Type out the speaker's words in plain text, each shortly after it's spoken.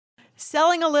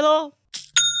Selling a little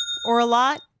or a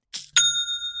lot?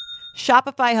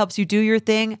 Shopify helps you do your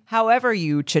thing however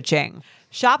you cha-ching.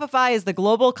 Shopify is the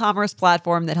global commerce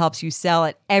platform that helps you sell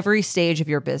at every stage of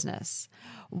your business.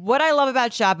 What I love about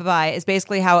Shopify is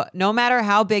basically how no matter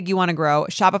how big you want to grow,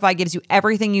 Shopify gives you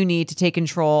everything you need to take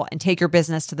control and take your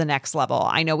business to the next level.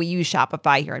 I know we use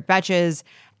Shopify here at Betches,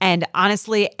 and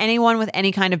honestly, anyone with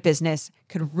any kind of business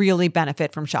could really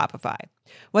benefit from Shopify.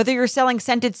 Whether you're selling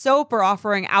scented soap or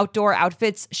offering outdoor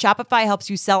outfits, Shopify helps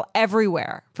you sell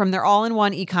everywhere, from their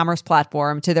all-in-one e-commerce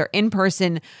platform to their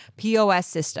in-person POS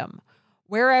system.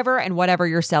 Wherever and whatever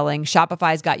you're selling,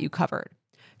 Shopify's got you covered.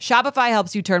 Shopify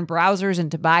helps you turn browsers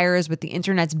into buyers with the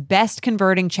internet's best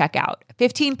converting checkout,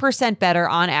 15% better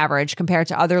on average compared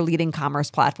to other leading commerce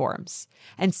platforms.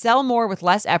 And sell more with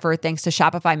less effort thanks to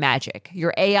Shopify Magic,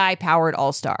 your AI-powered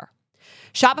all-star.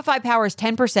 Shopify powers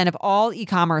 10% of all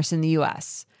e-commerce in the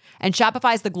U.S., and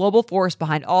Shopify is the global force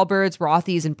behind Allbirds,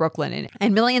 Rothy's, and Brooklinen,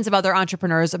 and millions of other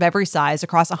entrepreneurs of every size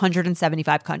across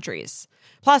 175 countries.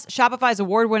 Plus, Shopify's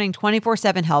award-winning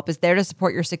 24/7 help is there to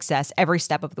support your success every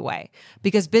step of the way,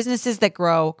 because businesses that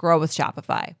grow, grow with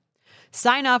Shopify.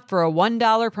 Sign up for a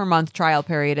 $1 per month trial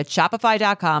period at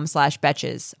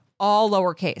shopify.com/betches, all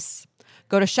lowercase.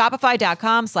 Go to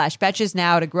shopify.com/betches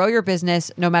now to grow your business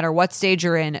no matter what stage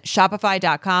you're in.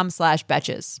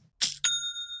 Shopify.com/betches.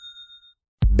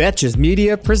 Betches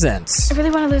Media presents I really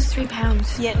want to lose 3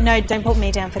 pounds. Yeah, no, don't put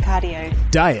me down for cardio.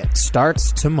 Diet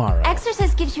Starts Tomorrow.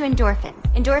 Exercise gives you endorphins.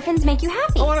 Endorphins make you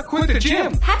happy. I want to quit the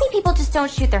gym. Happy people just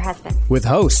don't shoot their husbands. With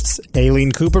hosts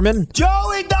Aileen Cooperman,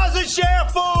 Joey doesn't share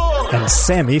food. and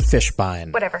Sammy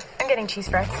Fishbein. Whatever. I'm getting cheese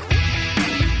fries.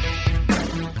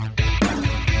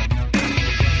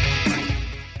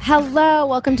 Hello,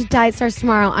 welcome to Diet Starts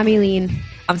Tomorrow. I'm Aileen.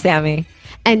 I'm Sammy.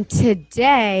 And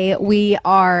today we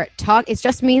are it's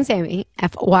just me and Sammy,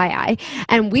 FYI,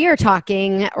 and we are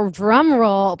talking, drum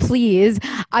roll please,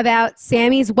 about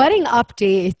Sammy's wedding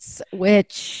updates,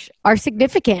 which are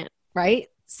significant, right,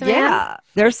 Samantha? Yeah,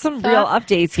 there's some real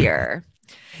updates here.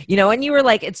 You know, when you were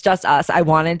like, it's just us, I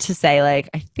wanted to say,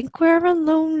 like, I think we're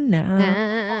alone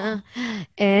now.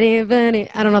 Anybody,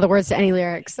 I don't know the words to any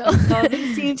lyrics. So.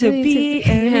 Doesn't seem to be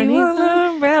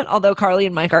anyone around. Although Carly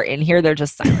and Mike are in here, they're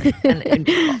just silent.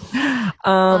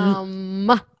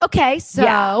 Okay,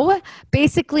 so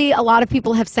basically a lot of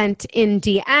people have sent in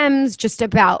DMs just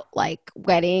about like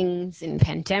weddings and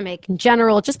pandemic in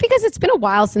general, just because it's been a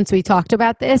while since we talked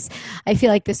about this. I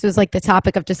feel like this was like the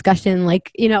topic of discussion,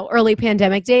 like, you know, early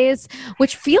pandemic days,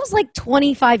 which feels like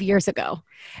 25 years ago.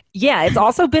 Yeah, it's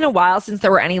also been a while since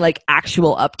there were any like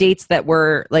actual updates that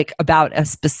were like about a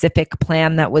specific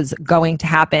plan that was going to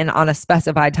happen on a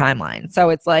specified timeline. So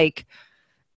it's like,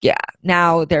 yeah,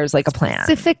 now there's like a plan.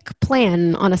 Specific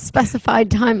plan on a specified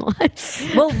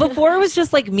timeline. Well, before it was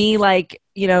just like me, like,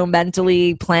 you know,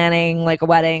 mentally planning like a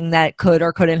wedding that could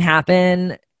or couldn't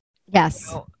happen. Yes.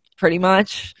 You know, pretty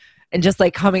much. And just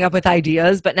like coming up with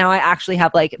ideas. But now I actually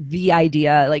have like the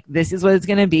idea, like this is what it's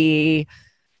going to be.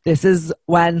 This is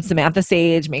when Samantha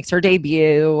Sage makes her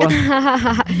debut.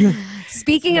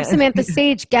 Speaking of Samantha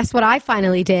Sage, guess what I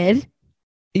finally did?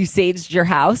 You saged your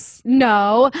house?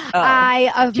 No.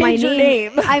 Change your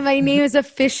name. My name is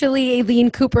officially Aileen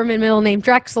Cooperman, middle name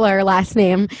Drexler, last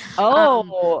name.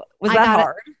 Oh, was that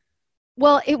hard?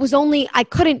 Well, it was only, I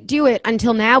couldn't do it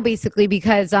until now, basically,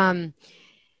 because I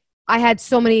had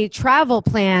so many travel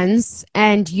plans,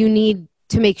 and you need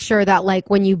to make sure that like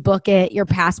when you book it, your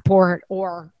passport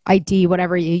or ID,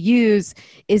 whatever you use,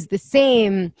 is the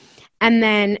same. And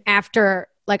then after,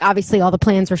 like, obviously all the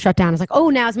plans were shut down. I was like, oh,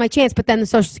 now's my chance. But then the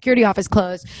Social Security office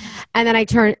closed. And then it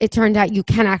turned out you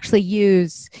can actually you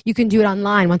can do it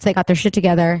online once they got their shit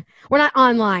together. We're not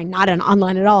online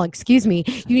at all. Excuse me.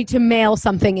 You need to mail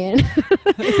something in.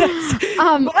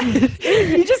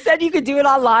 You just said you could do it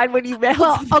online when you mail.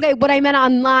 Well, okay. What I meant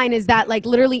online is that like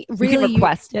literally, really, you can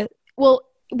request it. Well,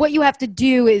 what you have to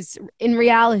do is, in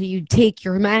reality, you take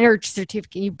your marriage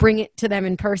certificate, you bring it to them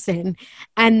in person,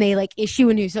 and they like issue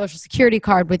a new Social Security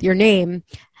card with your name.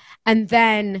 And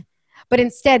then, but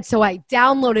instead, so I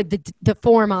downloaded the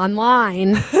form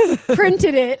online,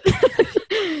 printed it,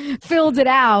 filled it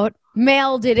out,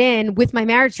 mailed it in with my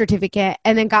marriage certificate,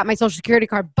 and then got my Social Security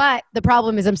card. But the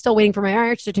problem is I'm still waiting for my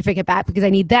marriage certificate back because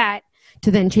I need that to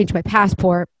then change my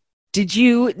passport. Did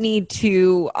you need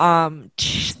to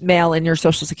mail in your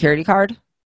Social Security card?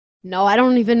 No, I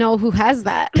don't even know who has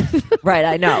that. Right,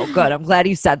 I know. Good. I'm glad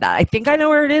you said that. I think I know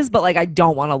where it is, but like I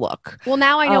don't want to look. Well,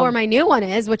 now I know where my new one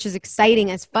is, which is exciting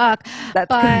as fuck. That's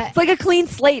but good. It's like a clean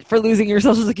slate for losing your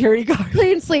social security card.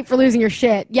 clean slate for losing your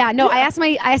shit. Yeah, no, I asked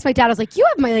my dad, I was like, you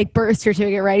have my like birth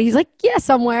certificate, right? He's like, yeah,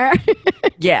 somewhere.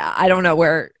 Yeah, I don't know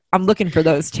where. I'm looking for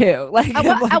those too. Like,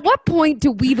 at what point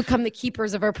do we become the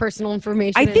keepers of our personal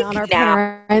information I and think not our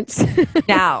now. parents?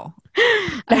 now.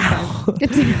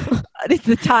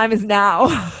 The time is now.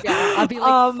 Yeah, I'll be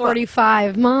like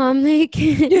 45. Mom, they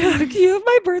can. Yeah, can you have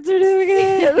my birth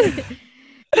certificate?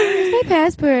 Where's my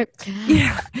passport?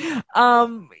 Yeah.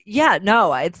 Yeah,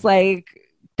 no, it's like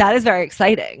that is very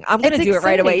exciting. I'm gonna do it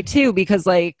right away too, because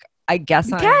like I guess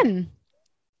you can.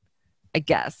 I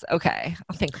guess. Okay.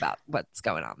 I'll think about what's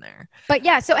going on there. But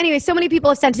yeah, so anyway, so many people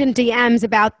have sent in DMs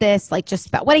about this, like just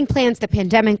about wedding plans, the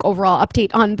pandemic, overall update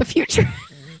on the future.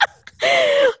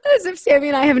 As if Sammy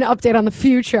and I have an update on the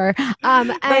future. And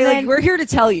right, then, we're here to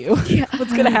tell you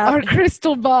what's going to happen. Our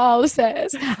crystal ball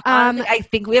says. I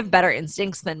think we have better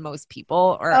instincts than most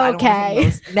people, or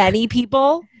okay. Many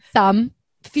people. Some.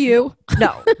 Few.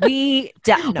 No.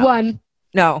 No. One.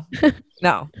 No.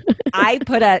 No.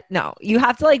 No. You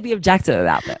have to like be objective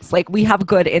about this. Like we have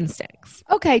good instincts.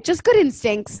 Okay, just good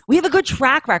instincts. We have a good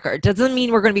track record. Doesn't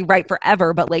mean we're going to be right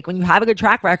forever, but like when you have a good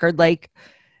track record, like,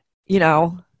 you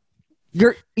know,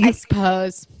 I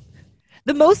suppose.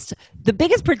 The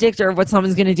biggest predictor of what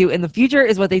someone's going to do in the future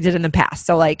is what they did in the past.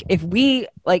 So like if we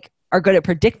like are good at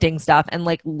predicting stuff, and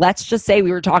like let's just say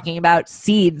we were talking about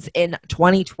seeds in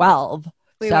 2012.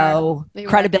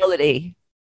 Credibility.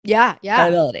 Yeah.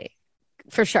 Credibility.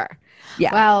 For sure.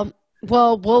 Yeah.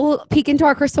 Well, we'll peek into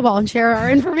our crystal ball and share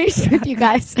our information with you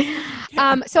guys.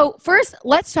 So first,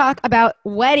 let's talk about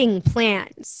wedding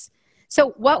plans.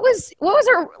 So what was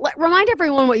remind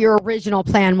everyone what your original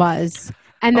plan was,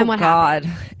 and then what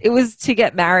happened? It was to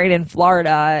get married in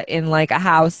Florida in like a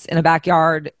house in a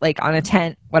backyard, like on a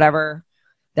tent, whatever,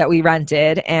 that we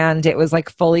rented, and it was like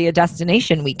fully a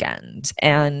destination weekend,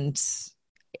 and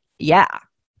yeah.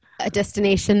 A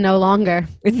destination no longer.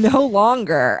 No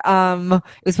longer. It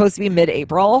was supposed to be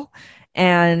mid-April,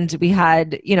 and we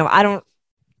had, you know,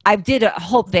 I did a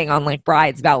whole thing on like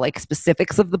brides about like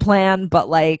specifics of the plan, but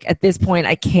like at this point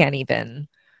I can't even.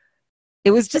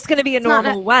 It was just going to be a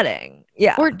normal wedding.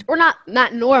 Yeah. Or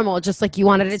not normal, just like you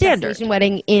wanted a destination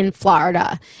wedding in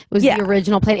Florida. It was the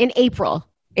original plan in April.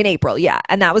 In April, yeah.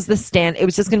 And that was it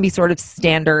was just going to be sort of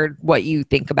standard what you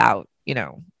think about, you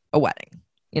know, a wedding,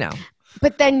 you know.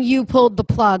 But then you pulled the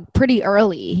plug pretty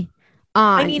early.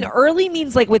 I mean, early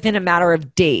means like within a matter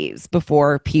of days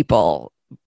before people,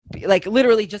 like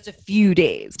literally just a few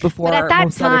days before. But at that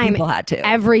most time, other people had to.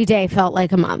 Every day felt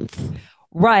like a month.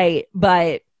 Right.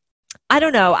 But I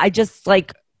don't know. I just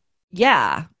like,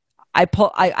 yeah, I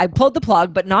pulled the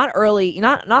plug, but not early,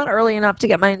 not early enough to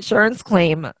get my insurance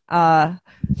claim,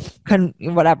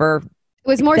 whatever. It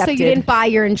was more accepted. So you didn't buy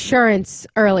your insurance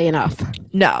early enough.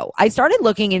 No, I started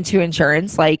looking into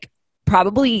insurance like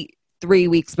probably 3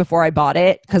 weeks before I bought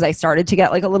it, because I started to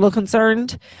get like a little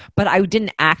concerned, but I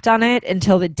didn't act on it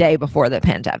until the day before the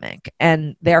pandemic,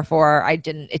 and therefore it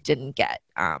didn't get.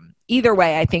 Either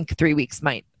way, I think 3 weeks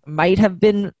might have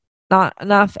been not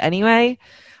enough anyway,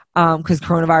 because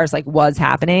coronavirus like was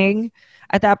happening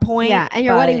at that point. Yeah, and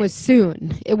your wedding was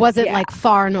soon. It wasn't like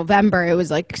far November. It was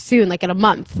like soon, like in a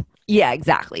month. Yeah,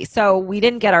 exactly. So we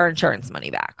didn't get our insurance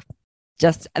money back.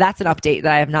 Just that's an update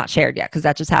that I have not shared yet, because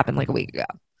that just happened like a week ago.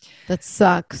 That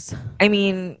sucks. I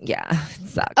mean, yeah, it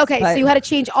sucks. Okay, so you had to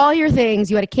change all your things.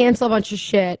 You had to cancel a bunch of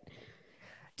shit.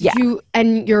 Yeah. You're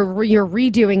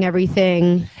redoing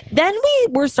everything. Then we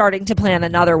were starting to plan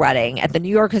another wedding at the New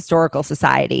York Historical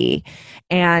Society.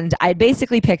 And I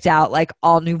basically picked out like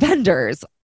all new vendors,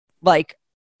 like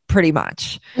pretty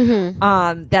much,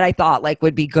 that I thought like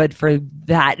would be good for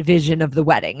that vision of the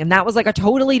wedding. And that was like a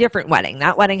totally different wedding.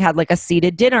 That wedding had like a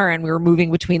seated dinner, and we were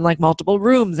moving between like multiple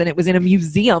rooms, and it was in a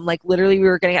museum. Like literally we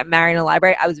were going to get married in a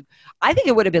library. I think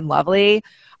it would have been lovely.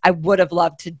 I would have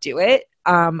loved to do it.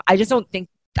 I just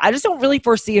don't really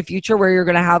foresee a future where you're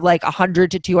going to have like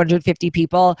 100 to 250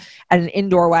 people at an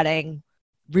indoor wedding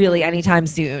really anytime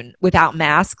soon without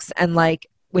masks and like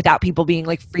without people being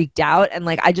like freaked out. And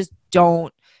like, I just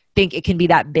don't think it can be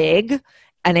that big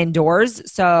and indoors.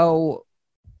 So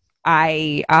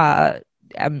we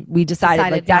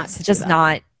decided like that's just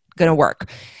not going to work.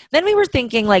 Then we were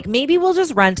thinking like maybe we'll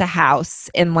just rent a house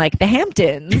in like the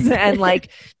Hamptons and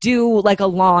like do like a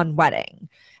lawn wedding,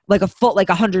 like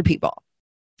 100 people.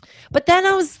 But then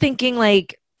I was thinking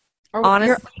like,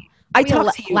 honestly, I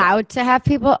talked to you. Allowed to have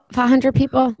people, 100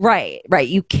 people? Right.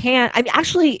 You can't. I mean,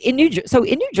 actually, in New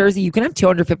Jersey, you can have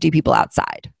 250 people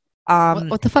outside.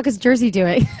 What the fuck is Jersey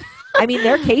doing? I mean,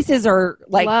 their cases are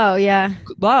like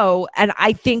low. And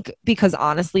I think because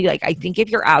honestly, like, I think if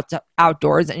you're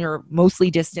outdoors and you're mostly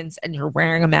distanced and you're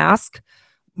wearing a mask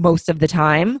most of the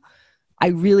time, I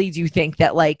really do think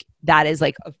that like that is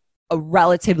like a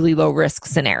relatively low risk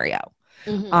scenario,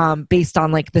 based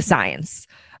on like the science.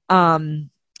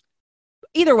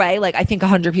 Either way, like I think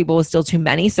 100 people is still too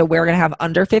many. So we're going to have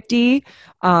under 50.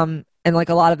 And like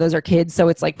a lot of those are kids. So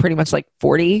it's like pretty much like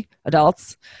 40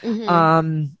 adults,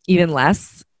 even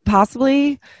less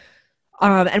possibly.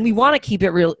 And we want to keep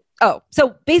it real. Oh,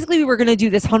 so basically we were going to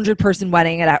do this 100-person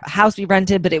wedding at a house we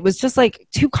rented, but it was just like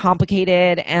too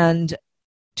complicated and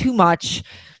too much.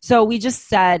 So we just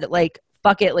said like,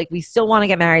 fuck it. Like we still want to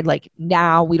get married like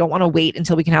now. We don't want to wait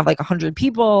until we can have like 100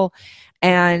 people.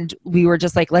 And we were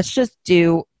just like, let's just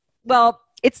do, well,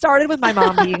 it started with my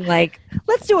mom being like,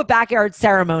 let's do a backyard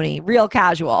ceremony, real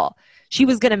casual. She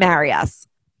was going to marry us.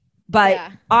 But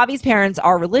Avi's parents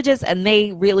are religious and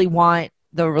they really want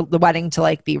the wedding to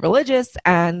like be religious.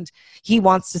 And he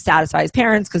wants to satisfy his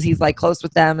parents because he's like close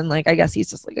with them. And like, I guess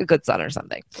he's just like a good son or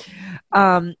something.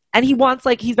 And he wants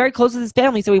like, he's very close with his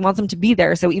family. So he wants them to be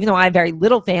there. So even though I have very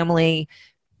little family,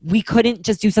 we couldn't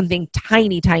just do something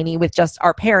tiny with just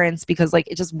our parents because like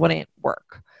it just wouldn't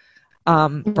work.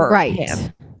 For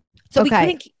him. So we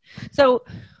couldn't. So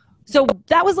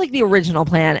that was like the original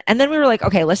plan. And then we were like,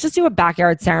 okay, let's just do a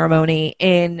backyard ceremony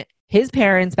in his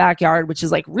parents' backyard, which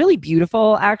is like really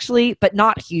beautiful actually, but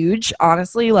not huge.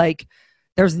 Honestly, like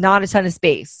there's not a ton of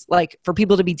space. Like for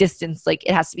people to be distanced, like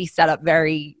it has to be set up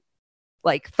very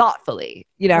like thoughtfully,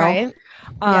 you know?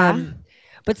 Right.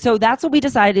 But so that's what we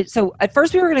decided. So at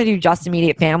first we were going to do just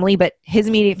immediate family, but his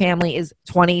immediate family is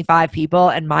 25 people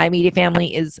and my immediate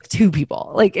family is 2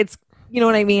 people. Like it's, you know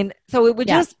what I mean? So it would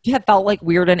just have felt like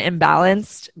weird and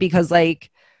imbalanced because like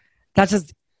that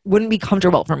just wouldn't be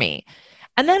comfortable for me.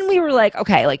 And then we were like,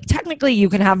 okay, like technically you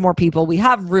can have more people. We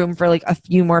have room for like a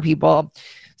few more people.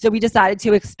 So we decided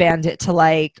to expand it to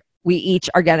like, we each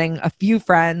are getting a few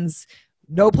friends,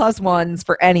 no +1s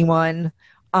for anyone.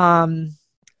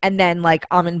 And then like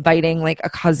I'm inviting like a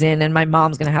cousin and my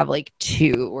mom's going to have like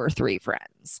 2 or 3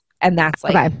 friends. And that's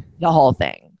like the whole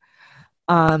thing.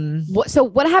 So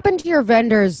what happened to your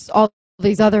vendors, all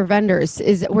these other vendors?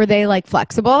 Were they like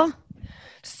flexible?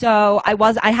 So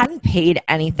I hadn't paid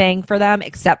anything for them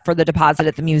except for the deposit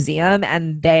at the museum.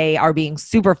 And they are being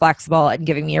super flexible and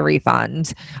giving me a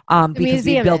refund because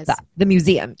we built the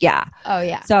museum. Yeah. Oh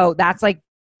yeah. So that's like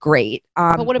great.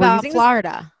 But what about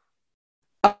Florida?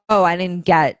 Oh, I didn't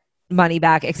get money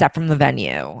back except from the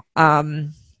venue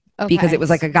because it was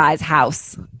like a guy's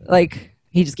house. Like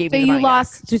he just gave me the money back.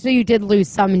 So you did lose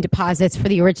some in deposits for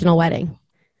the original wedding.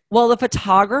 Well, the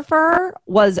photographer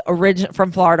was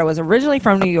from Florida, was originally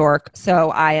from New York.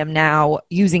 So I am now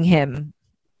using him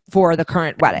for the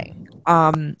current wedding.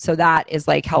 So that is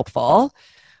like helpful.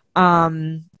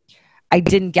 I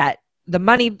didn't get the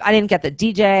money. I didn't get the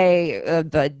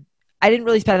DJ, I didn't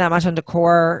really spend that much on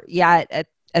decor yet at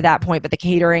that point, but the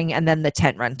catering and then the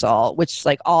tent rental, which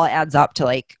like all adds up to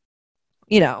like,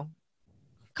 you know,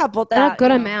 a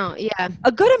good amount. Yeah.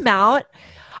 A good amount.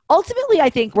 Ultimately,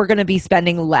 I think we're going to be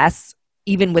spending less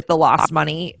even with the lost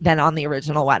money than on the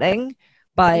original wedding,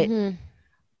 but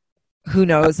who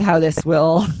knows how this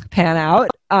will pan out.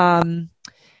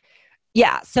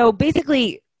 Yeah. So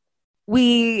basically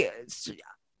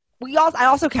I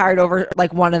also carried over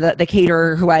like one of the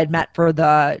caterer who I had met for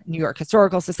the New York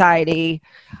Historical Society.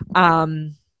 So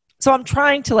I'm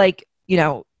trying to like, you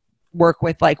know, work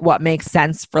with like what makes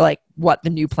sense for like what the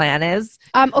new plan is.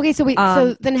 Okay. So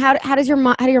so then how do your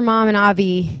mom and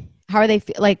Avi, how are they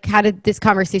like, how did this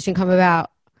conversation come about?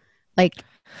 Like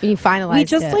when you finalized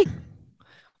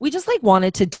we just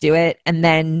wanted to do it. And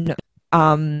then,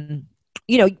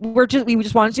 you know, we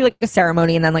just wanted to do like a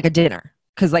ceremony and then like a dinner.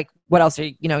 Cause like, what else are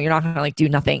you know, you're not going to like do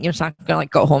nothing. You're just not going to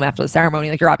like go home after the ceremony.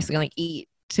 Like you're obviously going to like eat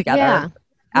together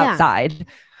outside.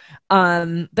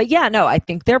 But yeah, no, I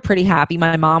think they're pretty happy.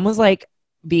 My mom was like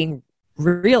being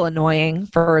real annoying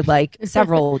for like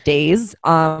several days.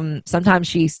 Sometimes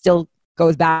she still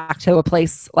goes back to a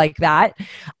place like that.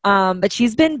 But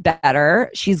she's been better.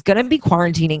 She's going to be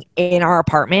quarantining in our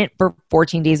apartment for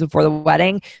 14 days before the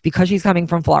wedding because she's coming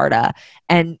from Florida.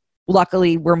 And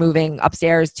luckily we're moving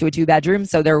upstairs to a 2-bedroom.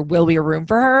 So there will be a room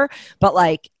for her, but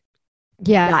like,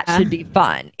 that should be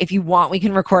fun. If you want, we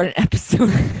can record an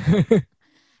episode.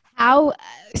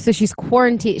 So she's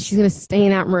quarantined. She's going to stay in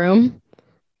that room.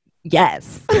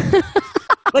 Yes.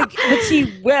 Like, but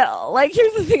she will. Like,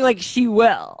 here's the thing. Like, she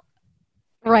will.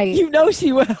 Right. You know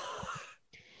she will.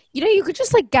 You know, you could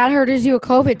just like get her to do a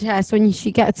COVID test when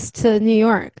she gets to New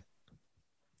York.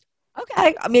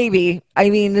 Okay, maybe. I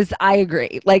mean, I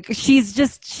agree. Like, she's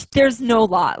just, there's no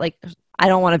lot. Like, I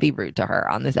don't want to be rude to her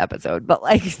on this episode, but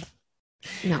like,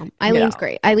 no, Eileen's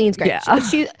great. Eileen's great.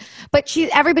 Yeah. But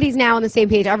everybody's now on the same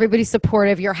page. Everybody's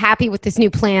supportive. You're happy with this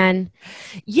new plan.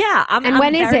 Yeah.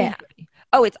 When is it? Happy.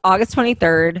 Oh, it's August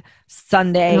 23rd,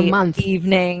 Sunday In a month.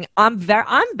 evening. I'm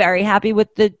very happy with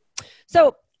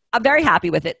I'm very happy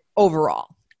with it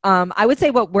overall. I would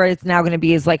say where it's now going to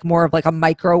be is like more of like a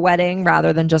micro wedding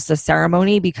rather than just a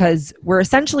ceremony, because we're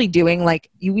essentially doing like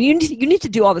you need to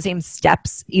do all the same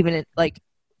steps, even like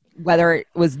whether it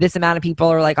was this amount of people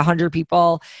or like 100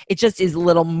 people. It just is a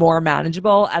little more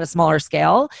manageable at a smaller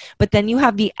scale. But then you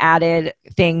have the added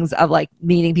things of like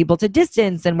needing people to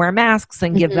distance and wear masks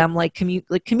and give them like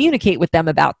communicate with them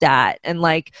about that and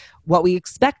like what we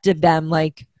expect of them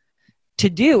like to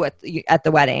do at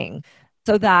the wedding.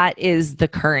 So that is the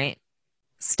current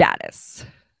status.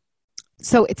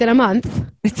 So it's in a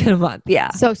month. It's in a month, yeah.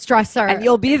 So stress and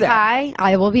you'll be there. High.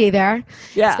 I will be there.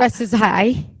 Yeah. Stress is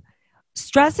high.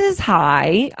 Stress is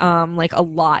high. Like a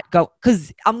lot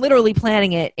because I'm literally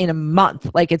planning it in a month.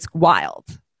 Like it's wild.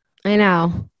 I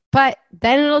know, but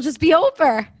then it'll just be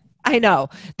over. I know.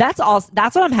 That's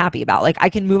what I'm happy about. Like I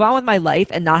can move on with my life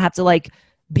and not have to like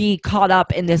be caught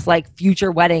up in this like future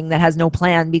wedding that has no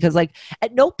plan, because like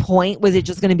at no point was it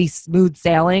just going to be smooth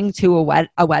sailing to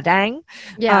a wedding.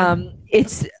 Yeah.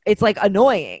 It's like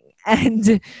annoying.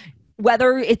 And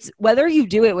whether you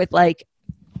do it with like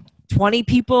 20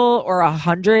 people or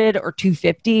 100 or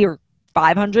 250 or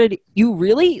 500, you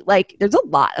really like, there's a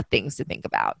lot of things to think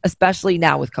about, especially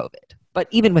now with COVID, but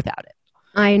even without it.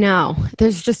 I know.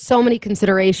 There's just so many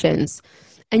considerations,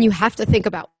 and you have to think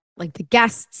about like the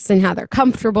guests and how they're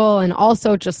comfortable, and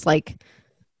also just like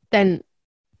then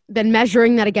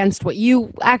measuring that against what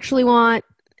you actually want.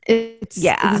 It's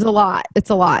a lot. It's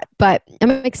a lot, but I'm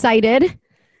excited.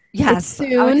 Yes, it's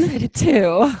soon. I'm excited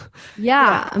too.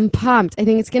 Yeah, I'm pumped. I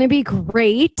think it's going to be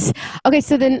great. Okay,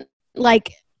 so then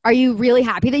like, are you really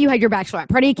happy that you had your bachelorette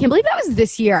party? I can't believe that was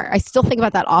this year. I still think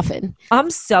about that often.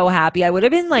 I'm so happy. I would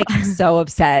have been like so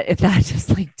upset if that just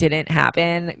like didn't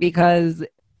happen, because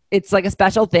it's like a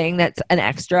special thing that's an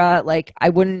extra. Like I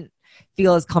wouldn't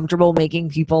feel as comfortable making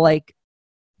people like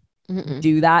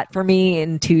do that for me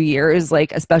in 2 years,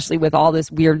 like especially with all this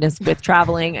weirdness with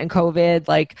traveling and COVID.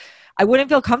 Like I wouldn't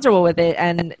feel comfortable with it,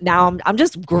 and now I'm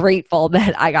just grateful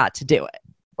that I got to do it.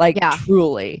 Like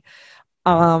truly.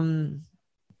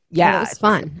 Yeah, it was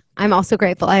fun. I'm also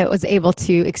grateful I was able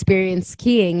to experience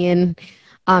skiing in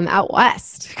out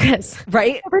west, because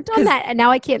right, I've never done that, and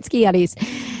now I can't ski on east.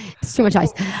 It's too much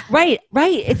ice. Right.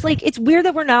 It's like it's weird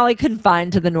that we're now like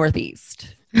confined to the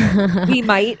Northeast. we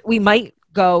might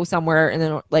go somewhere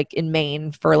in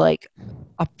Maine for like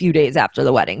a few days after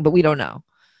the wedding, but we don't know.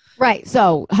 Right.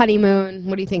 So honeymoon.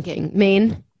 What are you thinking?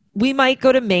 Maine. We might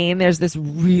go to Maine. There's this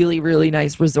really, really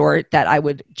nice resort that I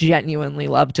would genuinely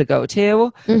love to go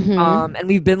to. And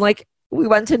we've been like, we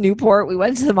went to Newport, we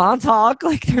went to Montauk.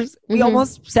 Like we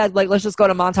almost said like, let's just go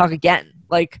to Montauk again.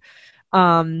 Like,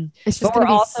 it's just going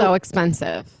to be so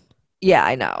expensive. Yeah,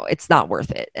 I know. It's not worth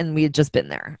it. And we had just been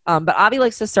there. But Avi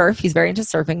likes to surf. He's very into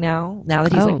surfing now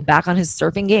that he's like back on his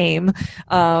surfing game.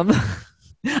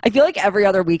 I feel like every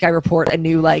other week I report a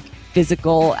new like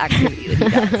physical activity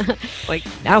that he does. Like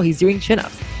now he's doing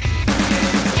chin-ups.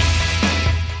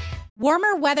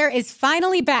 Warmer weather is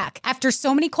finally back. After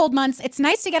so many cold months, it's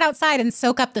nice to get outside and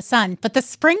soak up the sun. But the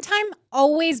springtime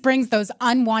always brings those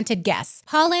unwanted guests,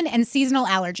 pollen and seasonal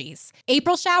allergies.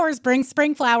 April showers bring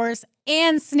spring flowers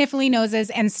and sniffly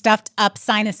noses and stuffed up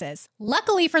sinuses.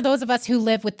 Luckily for those of us who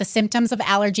live with the symptoms of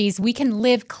allergies, we can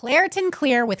live Claritin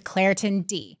Clear with Claritin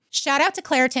D. Shout out to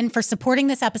Claritin for supporting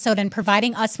this episode and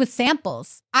providing us with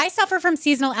samples. I suffer from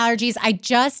seasonal allergies. I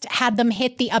just had them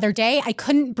hit the other day. I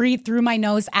couldn't breathe through my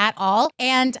nose at all.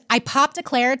 And I popped a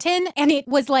Claritin and it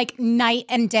was like night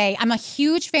and day. I'm a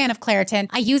huge fan of Claritin.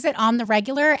 I use it on the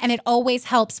regular, and it always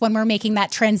helps when we're making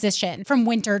that transition from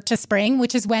winter to spring,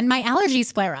 which is when my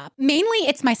allergies flare up. Mainly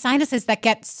it's my sinuses that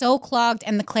get so clogged,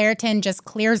 and the Claritin just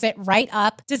clears it right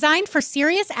up. Designed for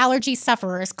serious allergy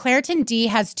sufferers, Claritin D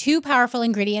has 2 powerful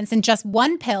ingredients ingredients in just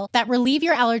one pill that relieve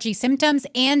your allergy symptoms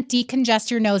and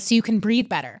decongest your nose so you can breathe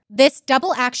better. This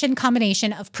double action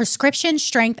combination of prescription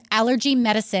strength allergy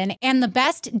medicine and the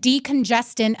best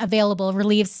decongestant available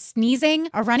relieves sneezing,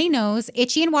 a runny nose,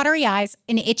 itchy and watery eyes,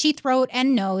 an itchy throat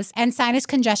and nose, and sinus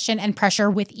congestion and pressure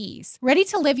with ease. Ready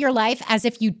to live your life as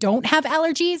if you don't have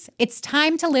allergies? It's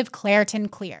time to live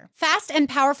Claritin Clear. Fast and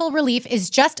powerful relief is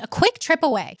just a quick trip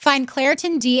away. Find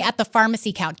Claritin D at the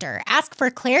pharmacy counter. Ask for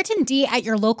Claritin D at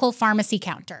your local pharmacy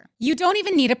counter. You don't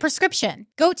even need a prescription.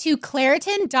 Go to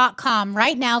Claritin.com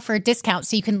right now for a discount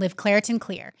so you can live Claritin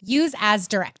Clear. Use as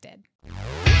directed.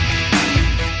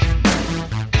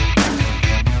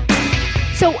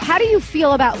 So how do you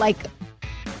feel about like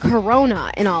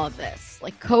Corona and all of this?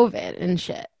 Like COVID and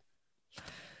shit?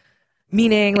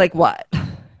 Meaning like what?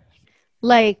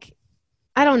 Like,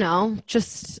 I don't know,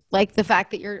 just like the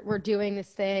fact that we're doing this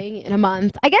thing in a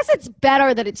month. I guess it's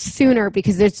better that it's sooner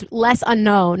because there's less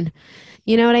unknown.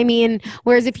 You know what I mean?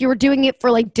 Whereas if you were doing it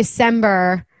for like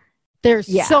December, there's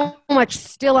so much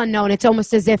still unknown. It's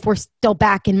almost as if we're still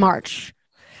back in March.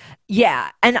 Yeah.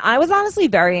 And I was honestly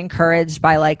very encouraged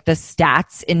by like the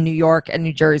stats in New York and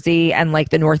New Jersey and like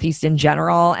the Northeast in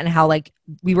general, and how like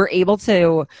we were able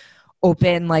to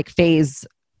open like phase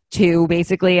 2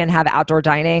 basically and have outdoor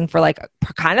dining for like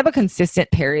kind of a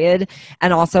consistent period.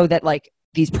 And also that like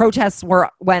these protests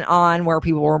went on where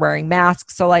people were wearing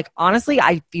masks. So like honestly,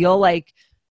 I feel like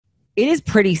it is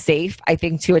pretty safe, I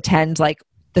think, to attend like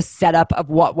the setup of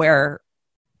what we're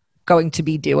going to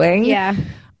be doing. Yeah.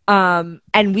 And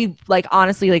we like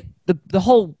honestly like the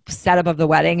whole setup of the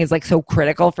wedding is like so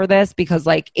critical for this because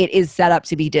like it is set up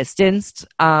to be distanced.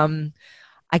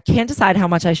 I can't decide how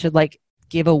much I should like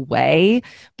give away,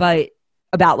 but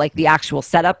about like the actual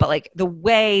setup, but like the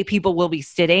way people will be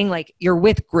sitting, like you're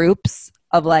with groups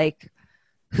of like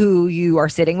who you are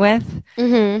sitting with,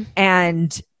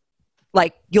 and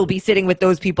like you'll be sitting with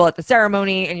those people at the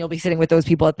ceremony and you'll be sitting with those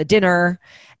people at the dinner,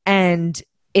 and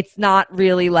it's not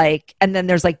really like, and then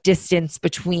there's like distance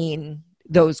between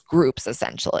those groups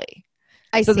essentially.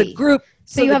 I see. The group,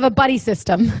 so you have a buddy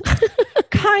system.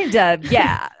 Kind of,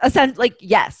 yeah. Like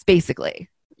yes, basically.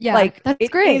 Yeah, like that's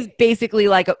it great. is basically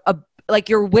like a like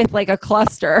you're with like a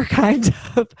cluster kind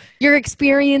of. You're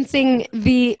experiencing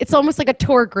it's almost like a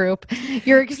tour group.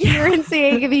 You're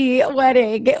experiencing the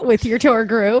wedding with your tour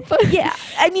group. Yeah.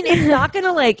 I mean, it's not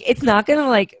gonna like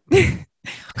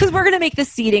because we're gonna make the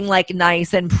seating like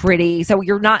nice and pretty. So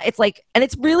you're not, it's like, and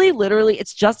it's really literally,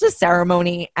 it's just a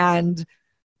ceremony and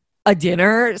a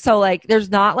dinner. So like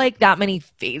there's not like that many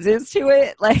phases to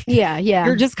it. Like yeah.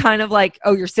 You're just kind of like,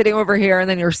 oh, you're sitting over here and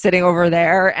then you're sitting over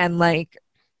there, and like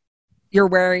you're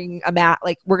wearing a mask.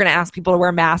 Like we're gonna ask people to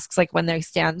wear masks like when they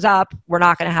stand up. We're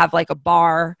not gonna have like a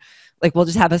bar. Like we'll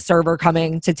just have a server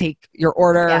coming to take your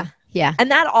order. Yeah. And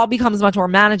that all becomes much more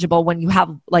manageable when you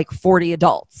have like 40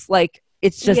 adults. Like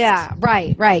it's just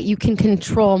right. You can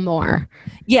control more.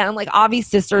 Yeah, and like Avi's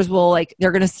sisters will like,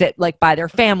 they're gonna sit like by their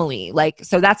family. Like,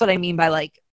 so that's what I mean by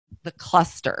like the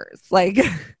clusters. Like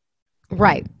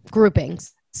right.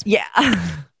 Groupings. Yeah.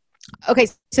 Okay,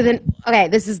 so then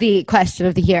this is the question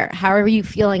of the year. How are you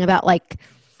feeling about like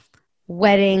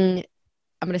wedding,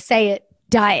 I'm gonna say it,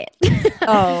 diet?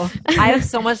 Oh, I have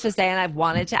so much to say, and I've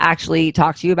wanted to actually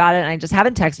talk to you about it, and I just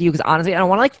haven't texted you because honestly I don't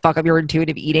want to like fuck up your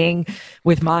intuitive eating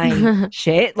with my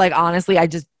shit. Like honestly, I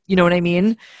just, you know what I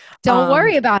mean? Don't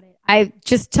worry about it. I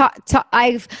just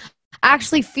I've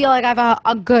actually feel like I have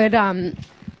a good I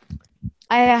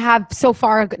have so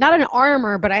far not an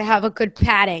armor, but I have a good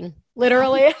padding.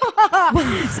 Literally.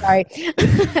 Sorry.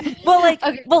 Well, like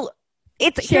well,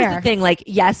 it's here's the thing, like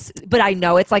yes, but I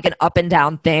know it's like an up and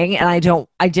down thing, and I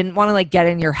didn't want to like get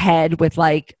in your head with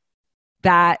like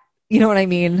that, you know what I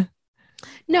mean?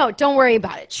 No, don't worry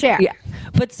about it. Share. Yeah.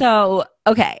 But so,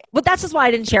 okay. But that's just why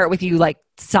I didn't share it with you like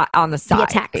on the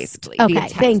side, basically. Okay,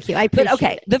 thank you. I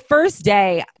appreciate it. The first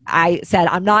day I said,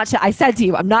 I said to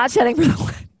you, I'm not shedding for the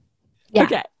wedding. Yeah.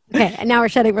 Okay. And now we're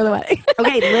shedding for the wedding.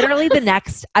 Okay. Literally the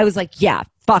next, I was like, yeah,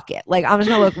 fuck it. Like, I'm just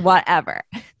going to look whatever.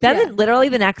 Then literally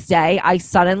the next day, I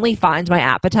suddenly find my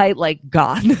appetite like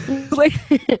gone. Like,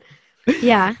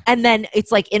 yeah. And then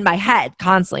it's like in my head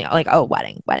constantly, like, oh,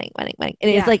 wedding. And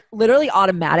it's like literally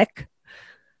automatic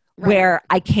where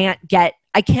I can't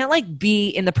like be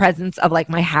in the presence of like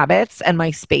my habits and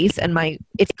my space and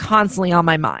it's constantly on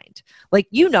my mind. Like,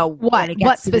 you know,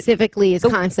 what specifically is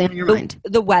constantly on your mind?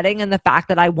 The wedding and the fact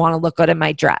that I want to look good in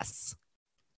my dress.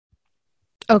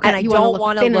 Okay. And I don't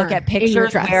want to look at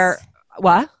pictures where,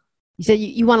 what? You said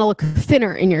you want to look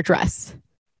thinner in your dress.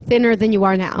 Thinner than you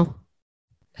are now.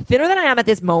 Thinner than I am at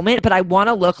this moment, but I want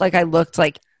to look like I looked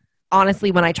like,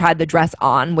 honestly, when I tried the dress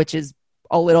on, which is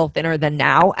a little thinner than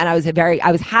now. And I was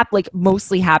happy, like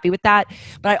mostly happy with that.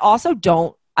 But I also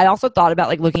thought about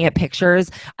like looking at pictures.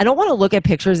 I don't want to look at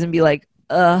pictures and be like,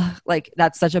 like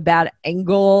that's such a bad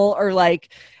angle, or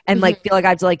like, and like feel like I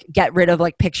have to like get rid of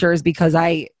like pictures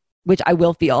which I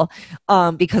will feel,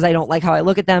 because I don't like how I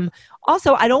look at them.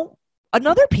 Also,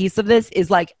 another piece of this is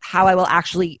like how I will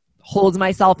actually hold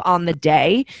myself on the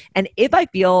day. And if I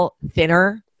feel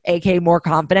thinner, aka more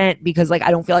confident, because like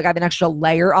I don't feel like I have an extra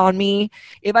layer on me,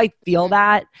 if I feel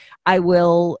that, I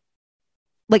will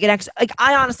like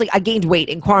I gained weight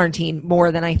in quarantine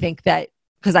more than I think that,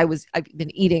 because I've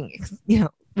been eating,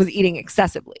 was eating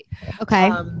excessively.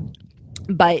 Okay.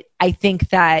 But I think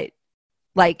that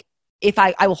like if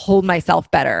I will hold myself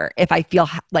better if I feel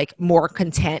like more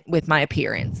content with my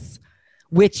appearance,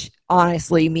 which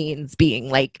honestly means being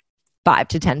like 5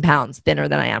 to 10 pounds thinner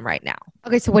than I am right now.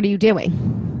 Okay, so what are you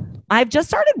doing? I've just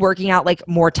started working out like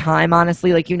more time,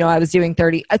 honestly. Like, I was doing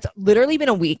 30. It's literally been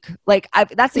a week. Like,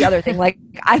 that's the other thing.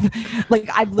 I've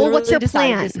literally well, what's your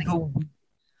plan?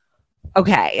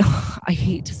 Okay. I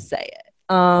hate to say it.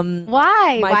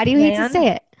 Why? Why do you hate to say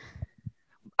it?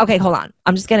 Okay, hold on.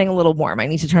 I'm just getting a little warm. I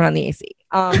need to turn on the AC.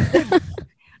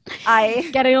 I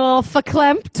getting a little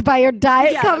verklempt by your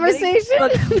diet conversation.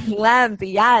 Verklempt,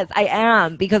 yes, I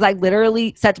am, because I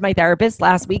literally said to my therapist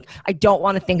last week, I don't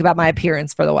want to think about my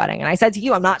appearance for the wedding, and I said to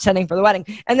you, I'm not shedding for the wedding,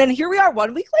 and then here we are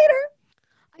 1 week later.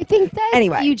 I think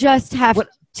that you just have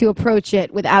to approach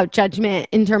it without judgment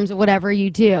in terms of whatever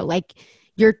you do. Like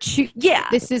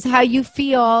this is how you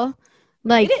feel.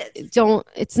 Like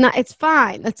it's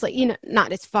fine. That's like,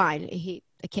 not it's fine.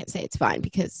 I can't say it's fine,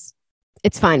 because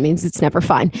it's fine means it's never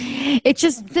fine. It's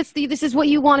just this is what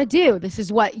you want to do. This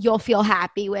is what you'll feel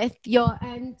happy with.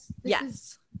 Don't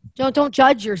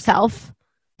judge yourself.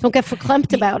 Don't get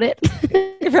verklempt about it.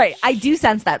 Right. I do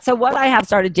sense that. So what I have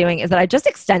started doing is that I just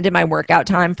extended my workout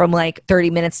time from like 30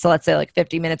 minutes to, let's say, like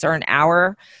 50 minutes or an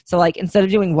hour. So like instead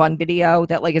of doing one video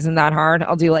that like isn't that hard,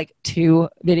 I'll do like 2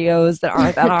 videos that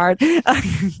aren't that hard.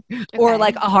 Or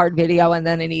like a hard video and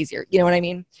then an easier. You know what I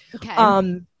mean?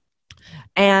 Okay.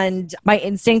 And my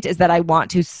instinct is that I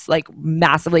want to like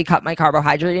massively cut my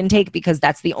carbohydrate intake, because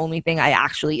that's the only thing I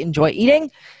actually enjoy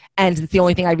eating. And it's the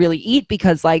only thing I really eat,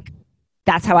 because like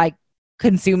that's how I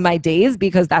consume my days,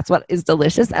 because that's what is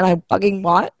delicious and I fucking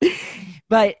want.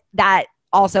 But that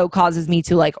also causes me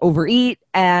to like overeat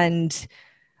and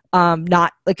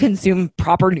not like consume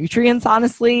proper nutrients,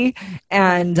 honestly.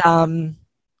 And so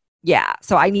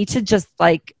I need to just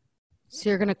like. So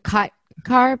you're gonna cut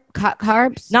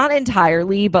carbs? Not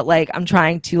entirely, but like I'm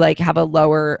trying to like have a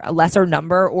lesser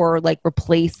number, or like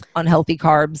replace unhealthy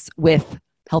carbs with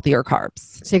healthier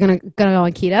carbs. So you're gonna go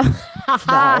on keto?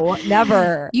 No,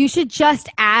 never. You should just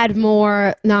add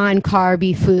more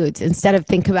non-carby foods instead of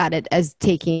think about it as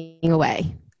taking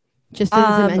away. Just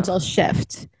as a mental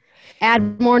shift.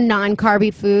 Add more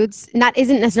non-carby foods. And that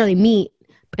isn't necessarily meat,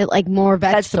 but like more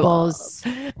vegetables.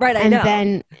 Right, I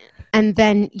know. And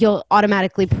then you'll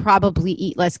automatically probably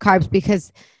eat less carbs,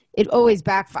 because it always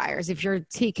backfires. If you're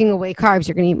taking away carbs,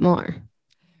 you're gonna eat more.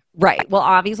 Right. Well,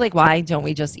 obviously, like, why don't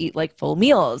we just eat like full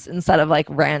meals instead of like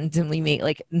randomly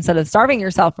instead of starving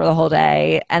yourself for the whole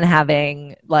day and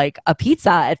having like a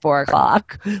pizza at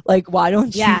 4:00? Like, why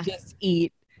don't you just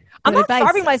eat? I'm not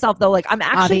starving myself though. Like, I'm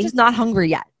actually just not hungry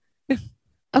yet.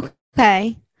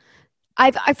 Okay.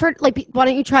 I've heard, like, why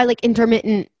don't you try like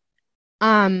intermittent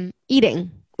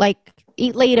eating? Like,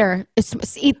 eat later,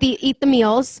 eat the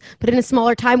meals, but in a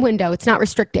smaller time window. It's not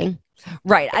restricting.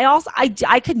 Right.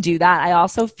 I can do that. I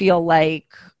also feel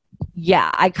like,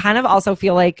 I kind of also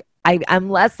feel like I'm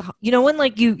less, when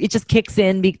like it just kicks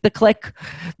in the click,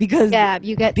 because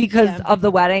of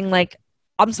the wedding. Like,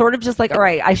 I'm sort of just like, all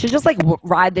right, I should just like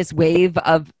ride this wave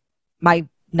of my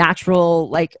natural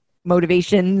like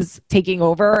motivations taking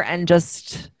over and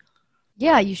just.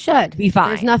 Yeah, you should be fine.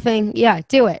 There's nothing. Yeah,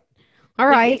 do it. All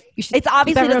right. It's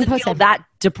obviously doesn't feel that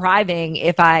depriving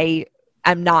if I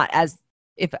am not as.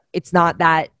 If it's not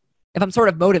that, if I'm sort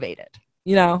of motivated,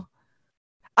 and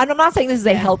I'm not saying this is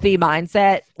a healthy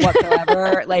mindset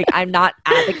whatsoever. Like, I'm not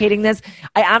advocating this.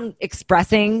 I am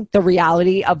expressing the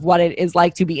reality of what it is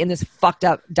like to be in this fucked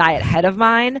up diet head of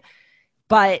mine.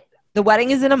 But the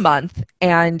wedding is in a month.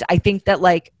 And I think that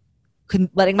like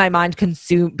letting my mind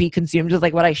be consumed with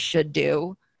like what I should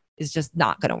do is just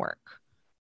not going to work.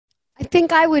 I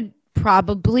think I would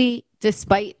probably,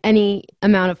 despite any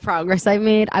amount of progress I've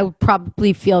made, I would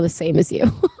probably feel the same as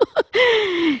you.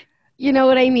 You know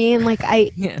what I mean? Like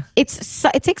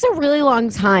it takes a really long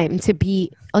time to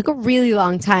be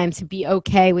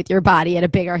okay with your body at a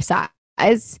bigger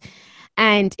size.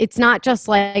 And it's not just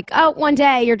like, oh, one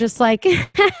day you're just like,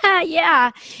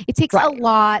 yeah. It takes a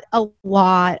lot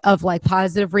of like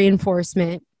positive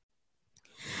reinforcement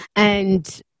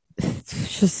and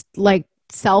just like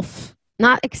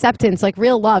not acceptance, like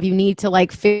real love. You need to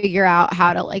like figure out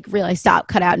how to like really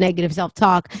cut out negative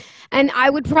self-talk. And I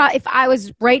would if I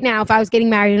was getting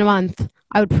married in a month,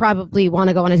 I would probably want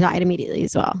to go on a diet immediately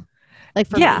as well. Like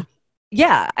for me.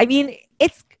 Yeah. I mean,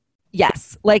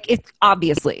 like it's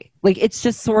obviously like, it's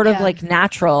just sort of like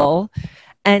natural.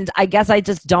 And I guess I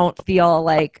just don't feel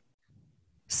like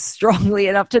strongly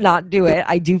enough to not do it.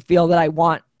 I do feel that I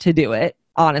want to do it.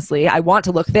 Honestly, I want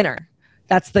to look thinner.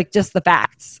 That's like just the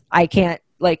facts. I can't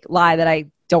like lie that I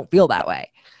don't feel that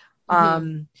way.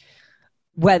 Why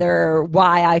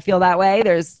I feel that way,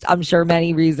 there's, I'm sure,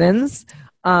 many reasons.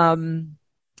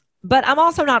 But I'm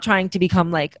also not trying to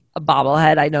become like a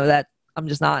bobblehead. I know that I'm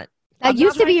just not. That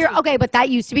used to be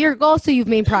your goal. So you've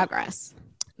made progress.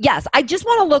 Yes. I just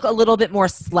want to look a little bit more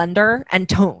slender and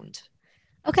toned.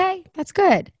 Okay. That's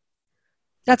good.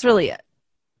 That's really it.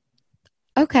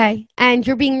 Okay. And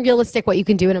you're being realistic what you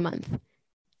can do in a month.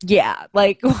 Yeah.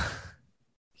 Like,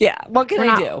 yeah. What can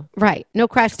I do? Right. No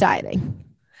crash dieting.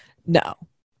 No.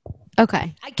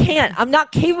 Okay. I can't. I'm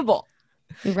not capable.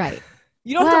 Right.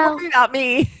 You don't have to worry about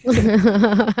me.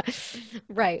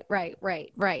 Right.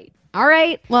 All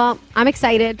right. Well, I'm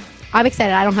excited. I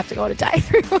don't have to go on a diet.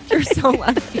 You're so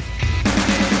lucky.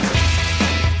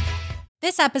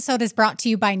 This episode is brought to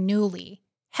you by Nuuly.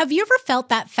 Have you ever felt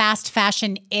that fast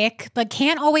fashion ick, but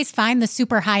can't always find the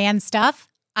super high-end stuff?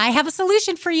 I have a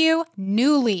solution for you,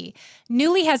 Nuuly.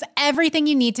 Nuuly has everything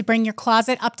you need to bring your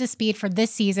closet up to speed for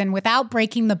this season without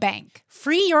breaking the bank.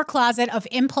 Free your closet of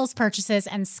impulse purchases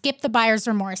and skip the buyer's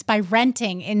remorse by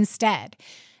renting instead.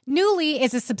 Nuuly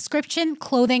is a subscription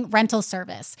clothing rental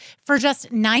service. For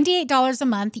just $98 a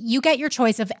month, you get your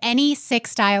choice of any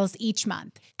 6 styles each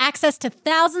month. Access to